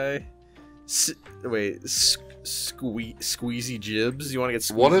 what's the guy? Squeezy Jibs. You want to get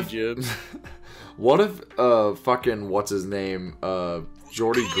Squeezy What if- Jibs? What if fucking what's his name,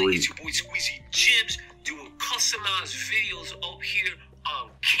 Jordy Greek? It's your boy Squeezy Jibs doing customized videos up here on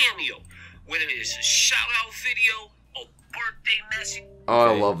Cameo. Whether it's a shout out video, a birthday message. Oh,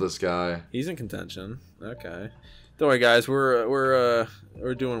 Okay. I love this guy. He's in contention. Okay. Don't worry, guys. We're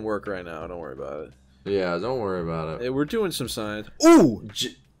doing work right now. Don't worry about it. Yeah, don't worry about it. Hey, we're doing some science. Ooh,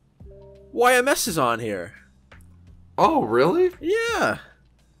 YMS is on here. Oh, really? Yeah.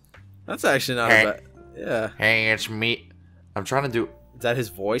 That's actually not Hey. a bad. Yeah. Hey, it's me. I'm trying to do. Is that his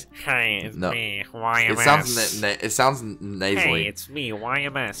voice? Hey, it's No. me, YMS. It sounds nasally. Hey, it's me,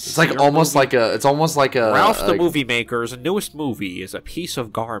 YMS. It's like almost like a. It's almost like a. Ralph the a- Movie Maker's newest movie is a piece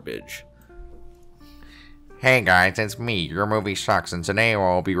of garbage. Hey guys, it's me. Your movie sucks, and today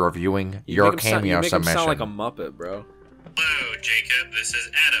I'll be reviewing You your make him sound- cameo you make submission. him sound like a Muppet, bro. Hello, Jacob. This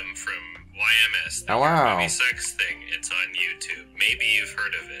is Adam from YMS. The Hello. Movie Sucks thing. It's on YouTube. Maybe you've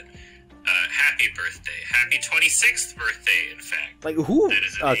heard of it. Happy birthday. Happy 26th birthday, in fact. Like who? That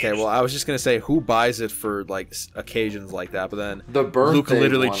is an Okay, age. well, I was just gonna say who buys it for like occasions like that, but then The birthday Luke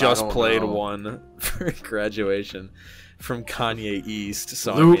literally one, I just don't played know. one for graduation from Kanye East.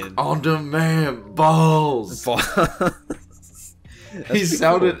 So Luke I mean, on demand balls. He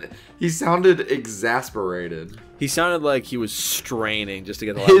sounded exasperated. he sounded like he was straining just to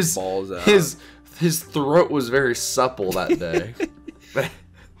get the last balls out. His throat was very supple that day.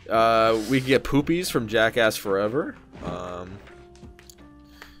 We could get Poopies from Jackass Forever.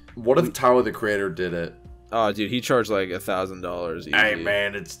 What if Tyler the Creator did it? Oh, dude, he charged like $1,000. Hey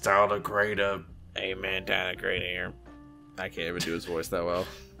man, it's Tyler the Creator. Hey man, Dana, great here. I can't even do his voice that well.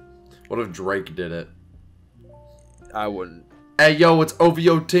 What if Drake did it? I wouldn't. Hey, yo, it's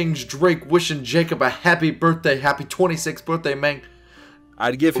OVO Tings Drake wishing Jacob a happy birthday. Happy 26th birthday, man.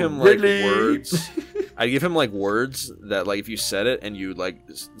 I'd give him like words. I'd give him like words that like if you said it and you like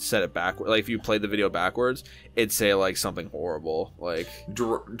said it backward, like if you played the video backwards, it'd say like something horrible. Like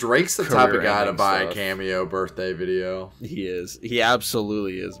Drake's the type of guy to buy stuff. a Cameo birthday video. He is. He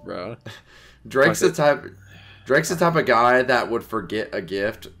absolutely is, bro. Drake's the type of guy that would forget a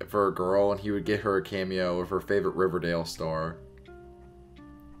gift for a girl and he would get her a Cameo of her favorite Riverdale star.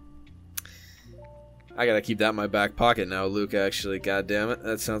 I gotta keep that in my back pocket now, Luke, actually. God damn it.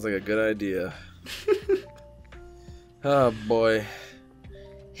 That sounds like a good idea. Oh, boy.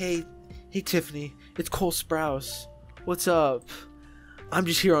 Hey, Tiffany. It's Cole Sprouse. What's up? I'm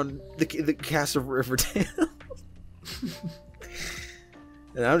just here on the cast of Riverdale.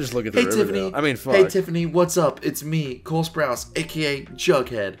 And I'm just looking at the Riverdale. Tiffany. I mean, fuck. Hey, Tiffany. What's up? It's me, Cole Sprouse, a.k.a.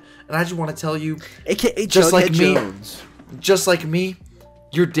 Jughead. And I just want to tell you... A.k.a. just Jughead like Jones. Just like me,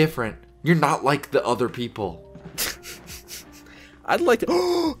 you're different. You're not like the other people. I'd like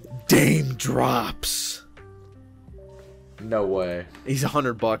to... Dame drops. No way. He's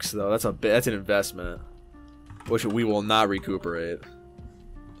 $100 though. That's an investment, which we will not recuperate.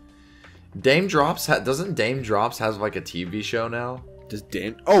 Dame Drops doesn't Dame Drops have like a TV show now? Does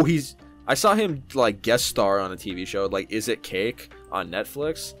Dame? Oh, I saw him like guest star on a TV show. Like, Is It Cake on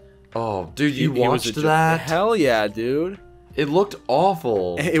Netflix? Oh, dude, you He was watched a that? Hell yeah, dude. It looked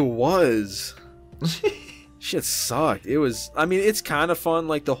awful. It was. Shit sucked. It was. I mean, it's kind of fun,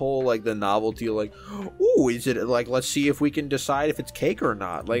 like the whole like the novelty, like, ooh, is it like let's see if we can decide if it's cake or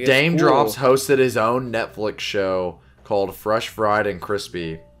not. Like, Dame it's cool. Drops hosted his own Netflix show called Fresh Fried and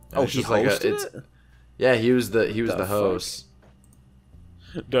Crispy. And Oh, he hosted it? Yeah, he was the host.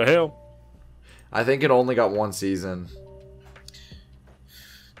 The hell. I think it only got one season.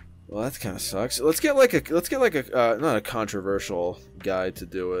 Well, that kind of sucks. Let's get like a not a controversial guy to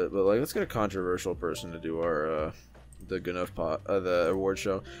do it, but like let's get a controversial person to do our the Good Enough the award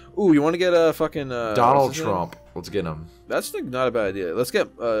show. Ooh, you want to get a fucking Donald Trump? Let's get him. That's like not a bad idea. Let's get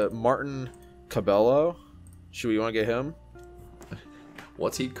Martin Cabello. Should we want to get him?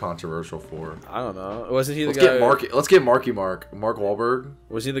 What's he controversial for? I don't know. Wasn't he the Let's guy? Let's get Mark Wahlberg.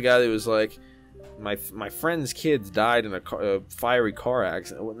 Was he the guy that was like, my friend's kids died in a fiery car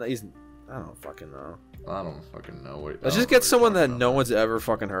accident? Well, I don't fucking know. I don't fucking know. Let's just get someone that no one's ever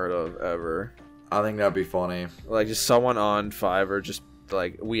fucking heard of ever. I think that'd be funny. Like just someone on Fiverr, just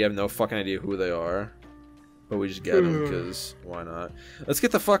like we have no fucking idea who they are, but we just get them because why not? Let's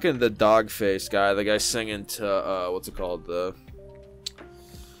get the dog face guy, the guy singing to what's it called,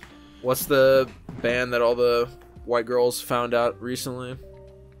 what's the band that all the white girls found out recently?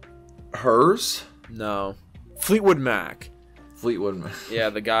 Hers? No, Fleetwood Mac. Fleetwood Mac. Yeah,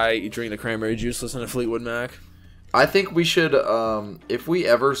 the guy you drink the cranberry juice, listen to Fleetwood Mac. I think we should, if we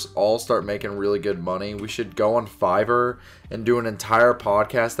ever all start making really good money, we should go on Fiverr and do an entire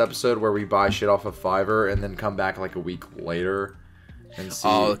podcast episode where we buy shit off of Fiverr and then come back like a week later and see.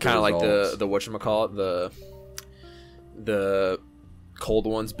 Oh, kind of like the whatchamacallit, the Cold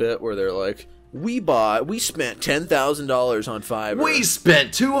Ones bit where they're like, we spent $10,000 on Fiverr. We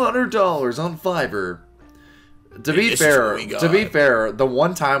spent $200 on Fiverr. To be fair, the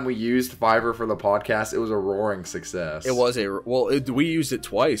one time we used Fiverr for the podcast, it was a roaring success. It was we used it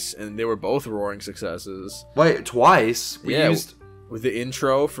twice, and they were both roaring successes. Wait, twice? We used with the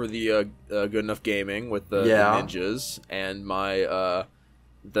intro for the Good Enough Gaming with the ninjas, and my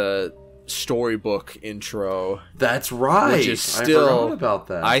the storybook intro. That's right. Which is still, I forgot about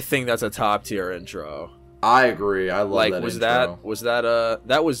that. I think that's a top tier intro. I agree. I love that intro.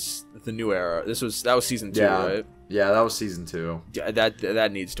 That was the new era. That was season 2, right? Yeah, that was season 2. Yeah,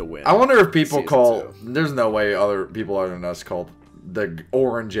 that needs to win. I wonder if people there's no way other people other than us called the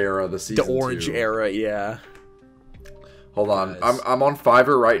orange era the season 2. The orange era, yeah. Hold on. I'm on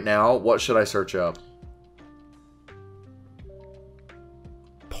Fiverr right now. What should I search up?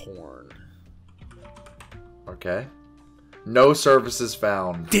 Porn. Okay. No services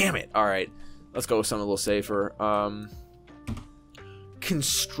found. Damn it. All right. Let's go with something a little safer.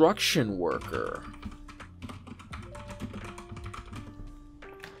 Construction worker.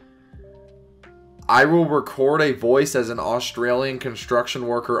 I will record a voice as an Australian construction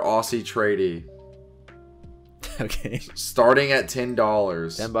worker Aussie tradie. Okay. Starting at $10.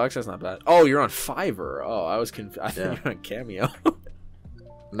 $10? That's not bad. Oh, you're on Fiverr. Oh, I was confused. I think you're on Cameo.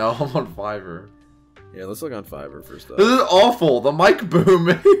 No, I'm on Fiverr. Yeah, let's look on Fiverr first. This is awful. The mic boom.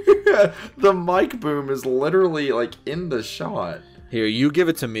 The mic boom is literally like in the shot. Here, you give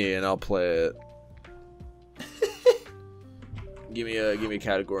it to me and I'll play it. give me a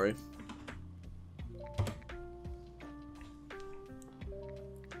category.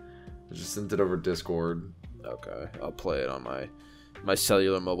 I just sent it over Discord. Okay, I'll play it on my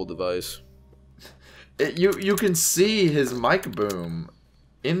cellular mobile device. You can see his mic boom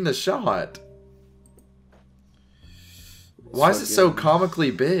in the shot. Why is it so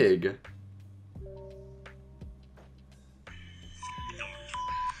comically big?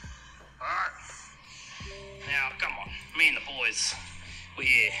 Now, come on. Me and the boys, we're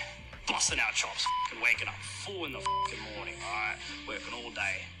here busting our chops, f***ing waking up 4 in the f***ing morning, alright? Working all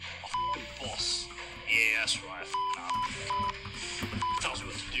day. A f***ing boss. Yeah, that's right. Tells me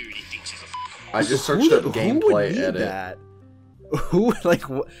what to do and he thinks he's a f***ing boss. I just searched up gameplay who would need edit. That? Who, like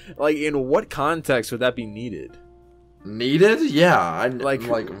in what context would that be needed? Needed? Yeah. Like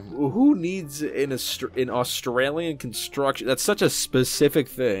who needs in Australian construction? That's such a specific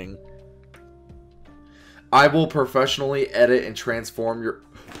thing. I will professionally edit and transform your...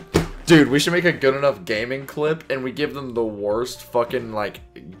 Dude, we should make a good enough gaming clip and we give them the worst fucking, like,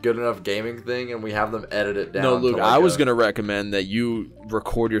 good enough gaming thing and we have them edit it down. No, Luke, to, like, I was going to recommend that you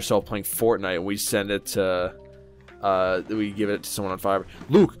record yourself playing Fortnite and we send it to... we give it to someone on Fiverr.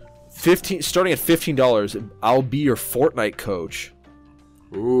 Luke, starting at $15, I'll be your Fortnite coach.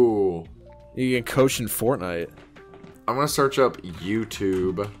 Ooh. You can coach in Fortnite. I'm going to search up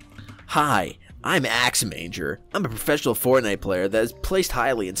YouTube. Hi, I'm Axemanger. I'm a professional Fortnite player that has placed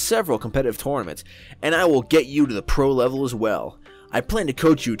highly in several competitive tournaments, and I will get you to the pro level as well. I plan to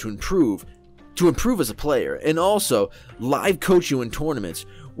coach you to improve as a player, and also live coach you in tournaments,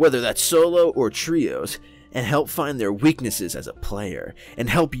 whether that's solo or trios, and help find their weaknesses as a player, and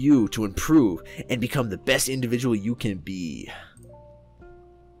help you to improve and become the best individual you can be.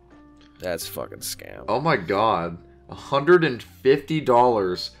 That's fucking scam. Oh my god.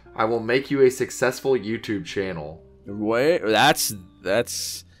 $150. I will make you a successful YouTube channel. Wait, that's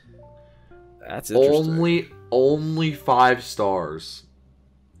interesting. Only 5 stars.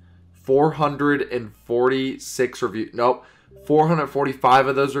 446 reviews. Nope. 445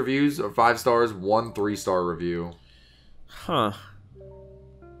 of those reviews are 5 stars, 1 3-star review. Huh.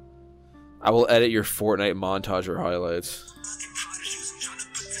 I will edit your Fortnite montage or highlights.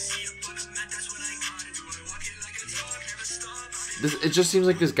 It just seems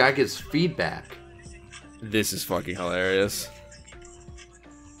like this guy gets feedback. This is fucking hilarious.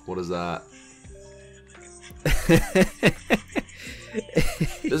 What is that?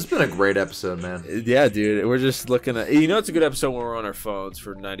 This has been a great episode, man. Yeah, dude. We're just looking at... You know it's a good episode when we're on our phones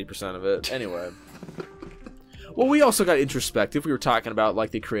for 90% of it. Anyway. Well, we also got introspective. We were talking about,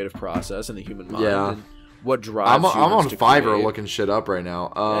 like, the creative process and the human mind. Yeah. And what drives I'm on Fiverr create. looking shit up right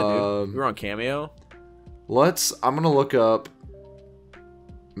now. Yeah, dude. We're on Cameo. I'm going to look up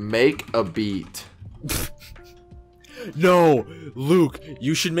make a beat. No, Luke,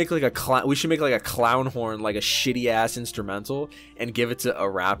 you should make like a clown. We should make like a clown horn, like a shitty ass instrumental, and give it to a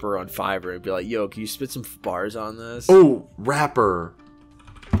rapper on Fiverr and be like, "Yo, can you spit some bars on this?" Oh, rapper!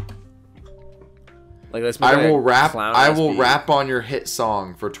 Like let's make I will rap. Clown I will beat. rap on your hit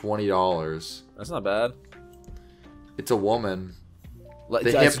song for $20. That's not bad. It's a woman.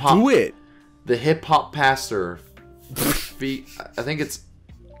 Let's do it. The hip hop pastor. I think it's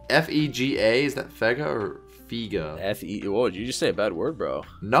FEGA. Is that Fega or Figa? Whoa, did you just say a bad word, bro?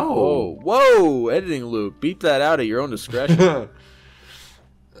 No. Whoa, editing Luke. Beep that out at your own discretion.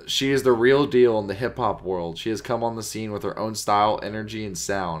 She is the real deal in the hip hop world. She has come on the scene with her own style, energy, and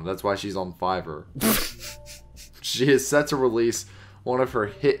sound. That's why she's on Fiverr. She is set to release one of her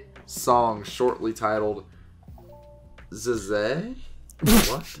hit songs shortly titled Zeze?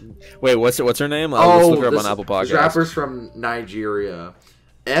 What? Wait, what's her name? Let's look her up on Apple Podcasts. This rapper's from Nigeria.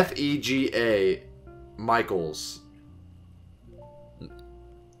 FEGA Michaels.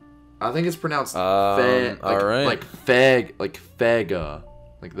 I think it's pronounced alright. like Fega.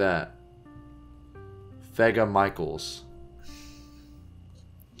 Like that. Fega Michaels.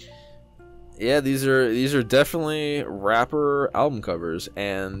 Yeah, these are definitely rapper album covers,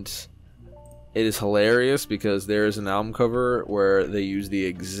 and it is hilarious because there is an album cover where they use the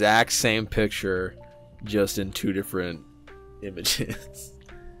exact same picture, just in 2 different images.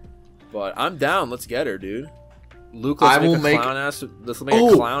 But I'm down. Let's get her, dude. Luke, let's make a clown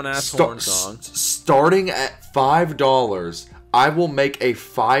ass horn song. Starting at $5, I will make a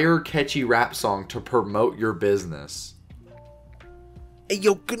fire catchy rap song to promote your business. Hey,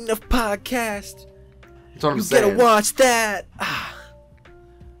 yo, Good Enough Podcast. That's what I'm you saying. gotta watch that.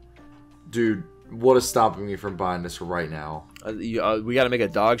 Dude, what is stopping me from buying this right now? We gotta make a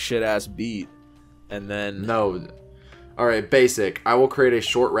dog shit ass beat, and then No. Alright, basic. I will create a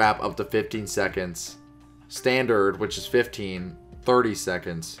short rap up to 15 seconds. Standard, which is 15, 30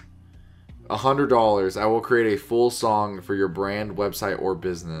 seconds. $100. I will create a full song for your brand, website, or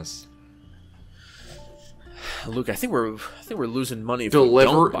business. Luke, I think we're losing money if we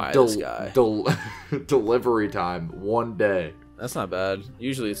don't buy this guy. Delivery time 1 day. That's not bad.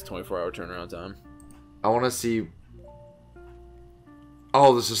 Usually it's a 24-hour turnaround time. I want to see.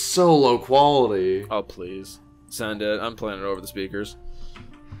 Oh, this is so low quality. Oh, please. Send it. I'm playing it over the speakers.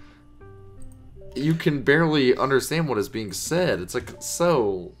 You can barely understand what is being said. It's like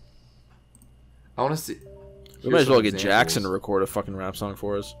so. I want to see. We might as well get Jackson to record a fucking rap song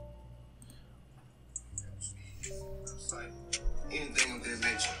for us. Anything of that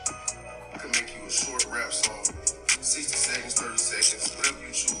nature. I can make you a short rap song. 60 seconds, 30 seconds, whatever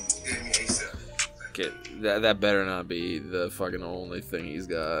you choose. Give me ASAP. Okay, that better not be the fucking only thing he's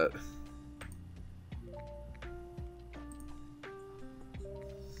got.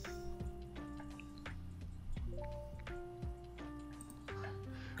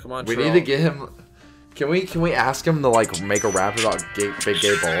 Come on, we need to get him. Can we ask him to like make a rap about big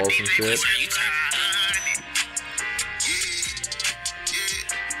gay balls and shit?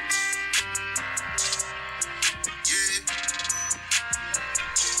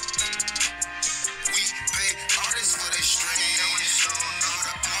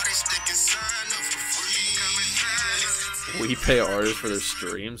 We pay artists for their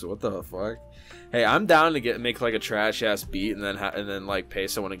streams. What the fuck? Hey, I'm down to make like a trash ass beat and then like pay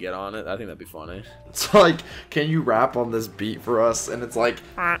someone to get on it. I think that'd be funny. It's like, can you rap on this beat for us? And it's like,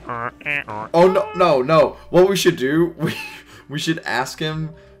 oh no. What we should do? We should ask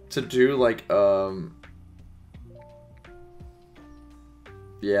him to do like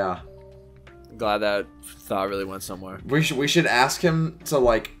yeah. Glad that thought really went somewhere. We should ask him to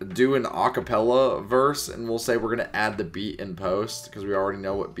like do an acapella verse, and we'll say we're gonna add the beat in post because we already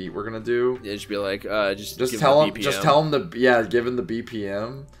know what beat we're gonna do. Yeah, just be like, just tell him the give him the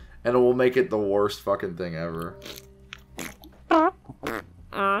BPM, and we'll make it the worst fucking thing ever.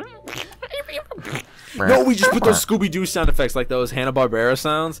 No, we just put those Scooby-Doo sound effects, like those Hanna-Barbera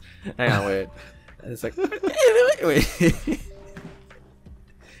sounds. Hang on, wait. It's like, wait.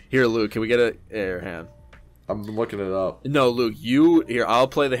 Here, Luke, can we get a hand? I'm looking it up. No, Luke, here. I'll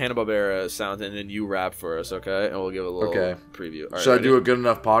play the Hanna-Barbera sound, and then you rap for us, okay? And we'll give a little preview. All right, should I do a good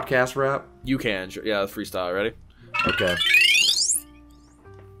enough podcast rap? You can. Yeah, freestyle. Ready? Okay.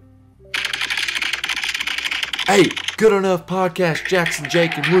 Hey, good enough podcast. Jackson,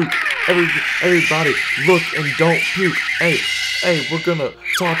 Jake, and Luke. Everybody, look and don't puke. Hey, we're gonna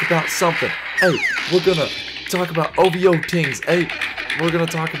talk about something. Hey, we're gonna talk about OVO things. Hey, we're gonna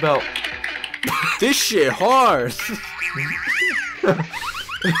talk about this shit hard.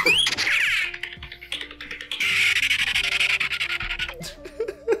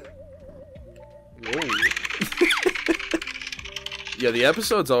 Yeah, the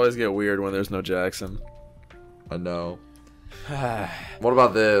episodes always get weird when there's no Jackson. I know. What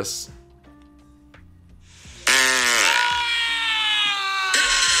about this?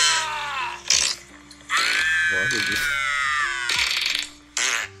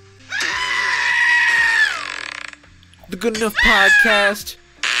 The Good Enough Podcast.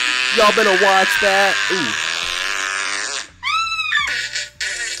 Y'all better watch that. Ooh.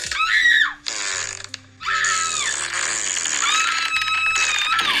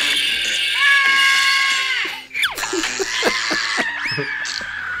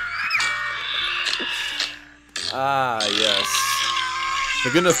 Yes. The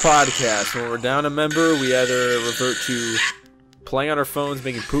Good Enough Podcast. When we're down a member, we either revert to playing on our phones,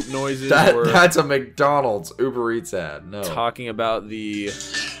 making poop noises. That's a McDonald's Uber Eats ad. No. Talking about the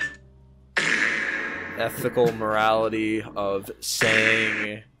ethical morality of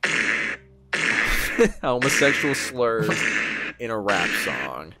saying homosexual slurs in a rap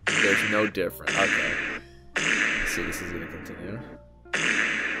song. There's no different. Okay. Let's see, this is going to continue.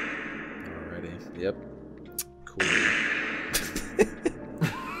 Alrighty. Yep. Cool.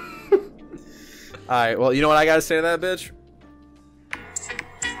 Alright, well, you know what I gotta say to that bitch?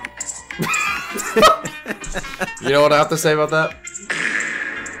 You know what I have to say about that?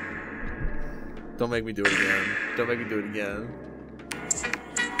 Don't make me do it again. Don't make me do it again.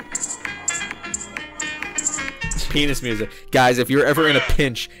 Penis music. Guys, if you're ever in a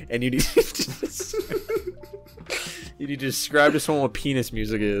pinch and you need you need to describe to someone what penis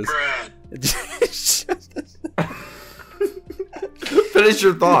music is. Finish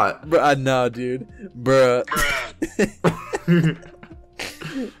your thought. No, dude. Bruh.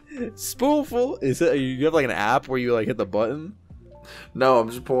 Spoonful? Is it? You have like an app where you like hit the button? No, I'm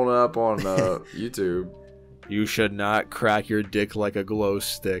just pulling it up on YouTube. You should not crack your dick like a glow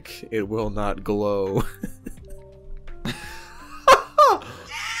stick. It will not glow. Get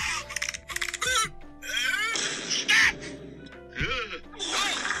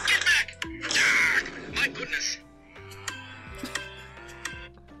back! My goodness.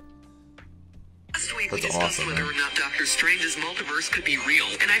 awesome, whether or not Doctor Strange's multiverse could be real,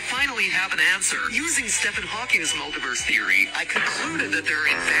 and I finally have an answer. Using Stephen Hawking's multiverse theory, I concluded that there are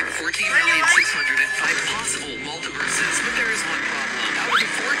in fact 14,605 possible multiverses, but there is one problem. Out of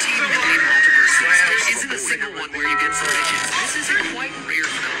the 14 million multiverses, there isn't a single one where you get suspicions. This is a quite rare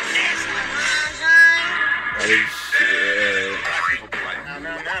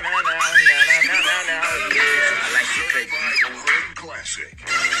Classic.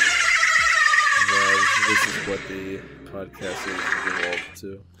 This is what the podcast is evolved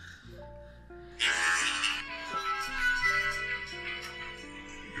to.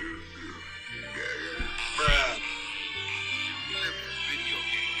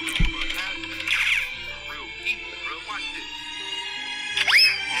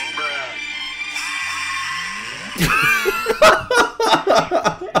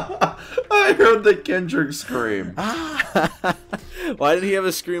 I heard the Kendrick scream. Why did he have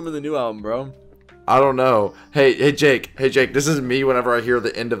a scream in the new album, bro? I don't know. Hey, Jake. Hey, Jake. This is me whenever I hear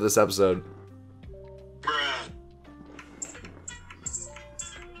the end of this episode.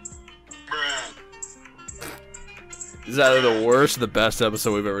 This is either the worst or the best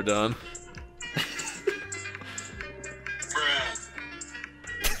episode we've ever done.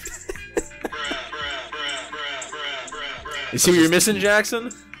 You see what you're missing,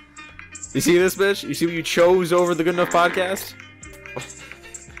 Jackson? You see this, bitch? You see what you chose over the Good Enough podcast?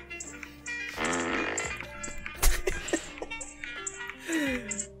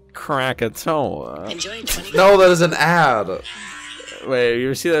 Krakatoa. No, that is an ad. Wait, you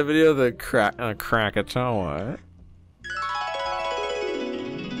ever see that video of the Krakatoa?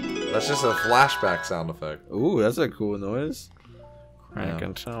 That's just a flashback sound effect. Ooh, that's a cool noise.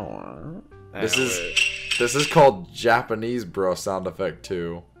 Krakatoa. This is called Japanese bro sound effect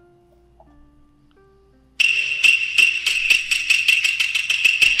too.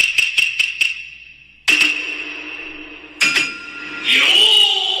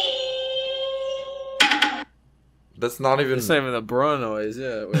 That's not even. It's not even the bro noise.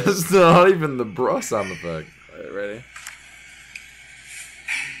 Yeah. Wait. That's not even the bro sound effect. Alright, ready?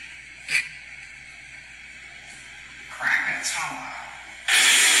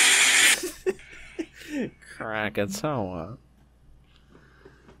 Krakatoa.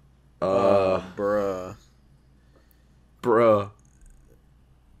 Bruh. Bruh.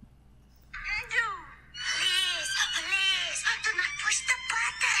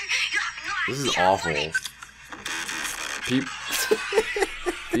 This is awful.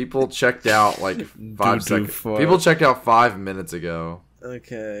 People checked out like 5 seconds. People checked out 5 minutes ago.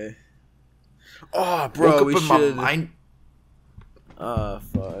 Okay. Oh, bro, we should.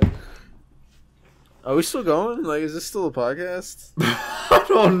 Fuck. Are we still going? Like, is this still a podcast? I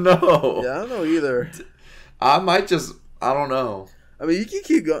don't know. Yeah, I don't know either. I might just. I don't know. I mean, you can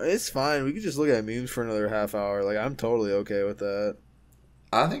keep going. It's fine. We can just look at memes for another half hour. Like, I'm totally okay with that.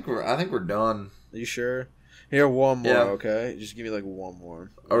 I think we're done. Are you sure? Here, one more. Yeah. Okay, just give me like one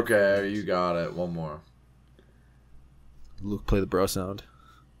more. Okay, you got it. One more. Luke, play the bro sound.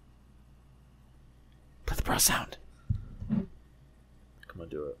 Play the bro sound. Come on,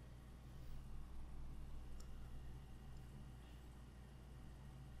 do it.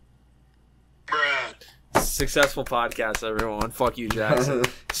 Successful podcast, everyone. Fuck you, Jackson.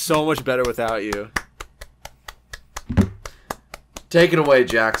 So much better without you. Take it away,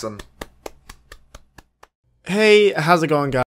 Jackson. Hey, how's it going, guys?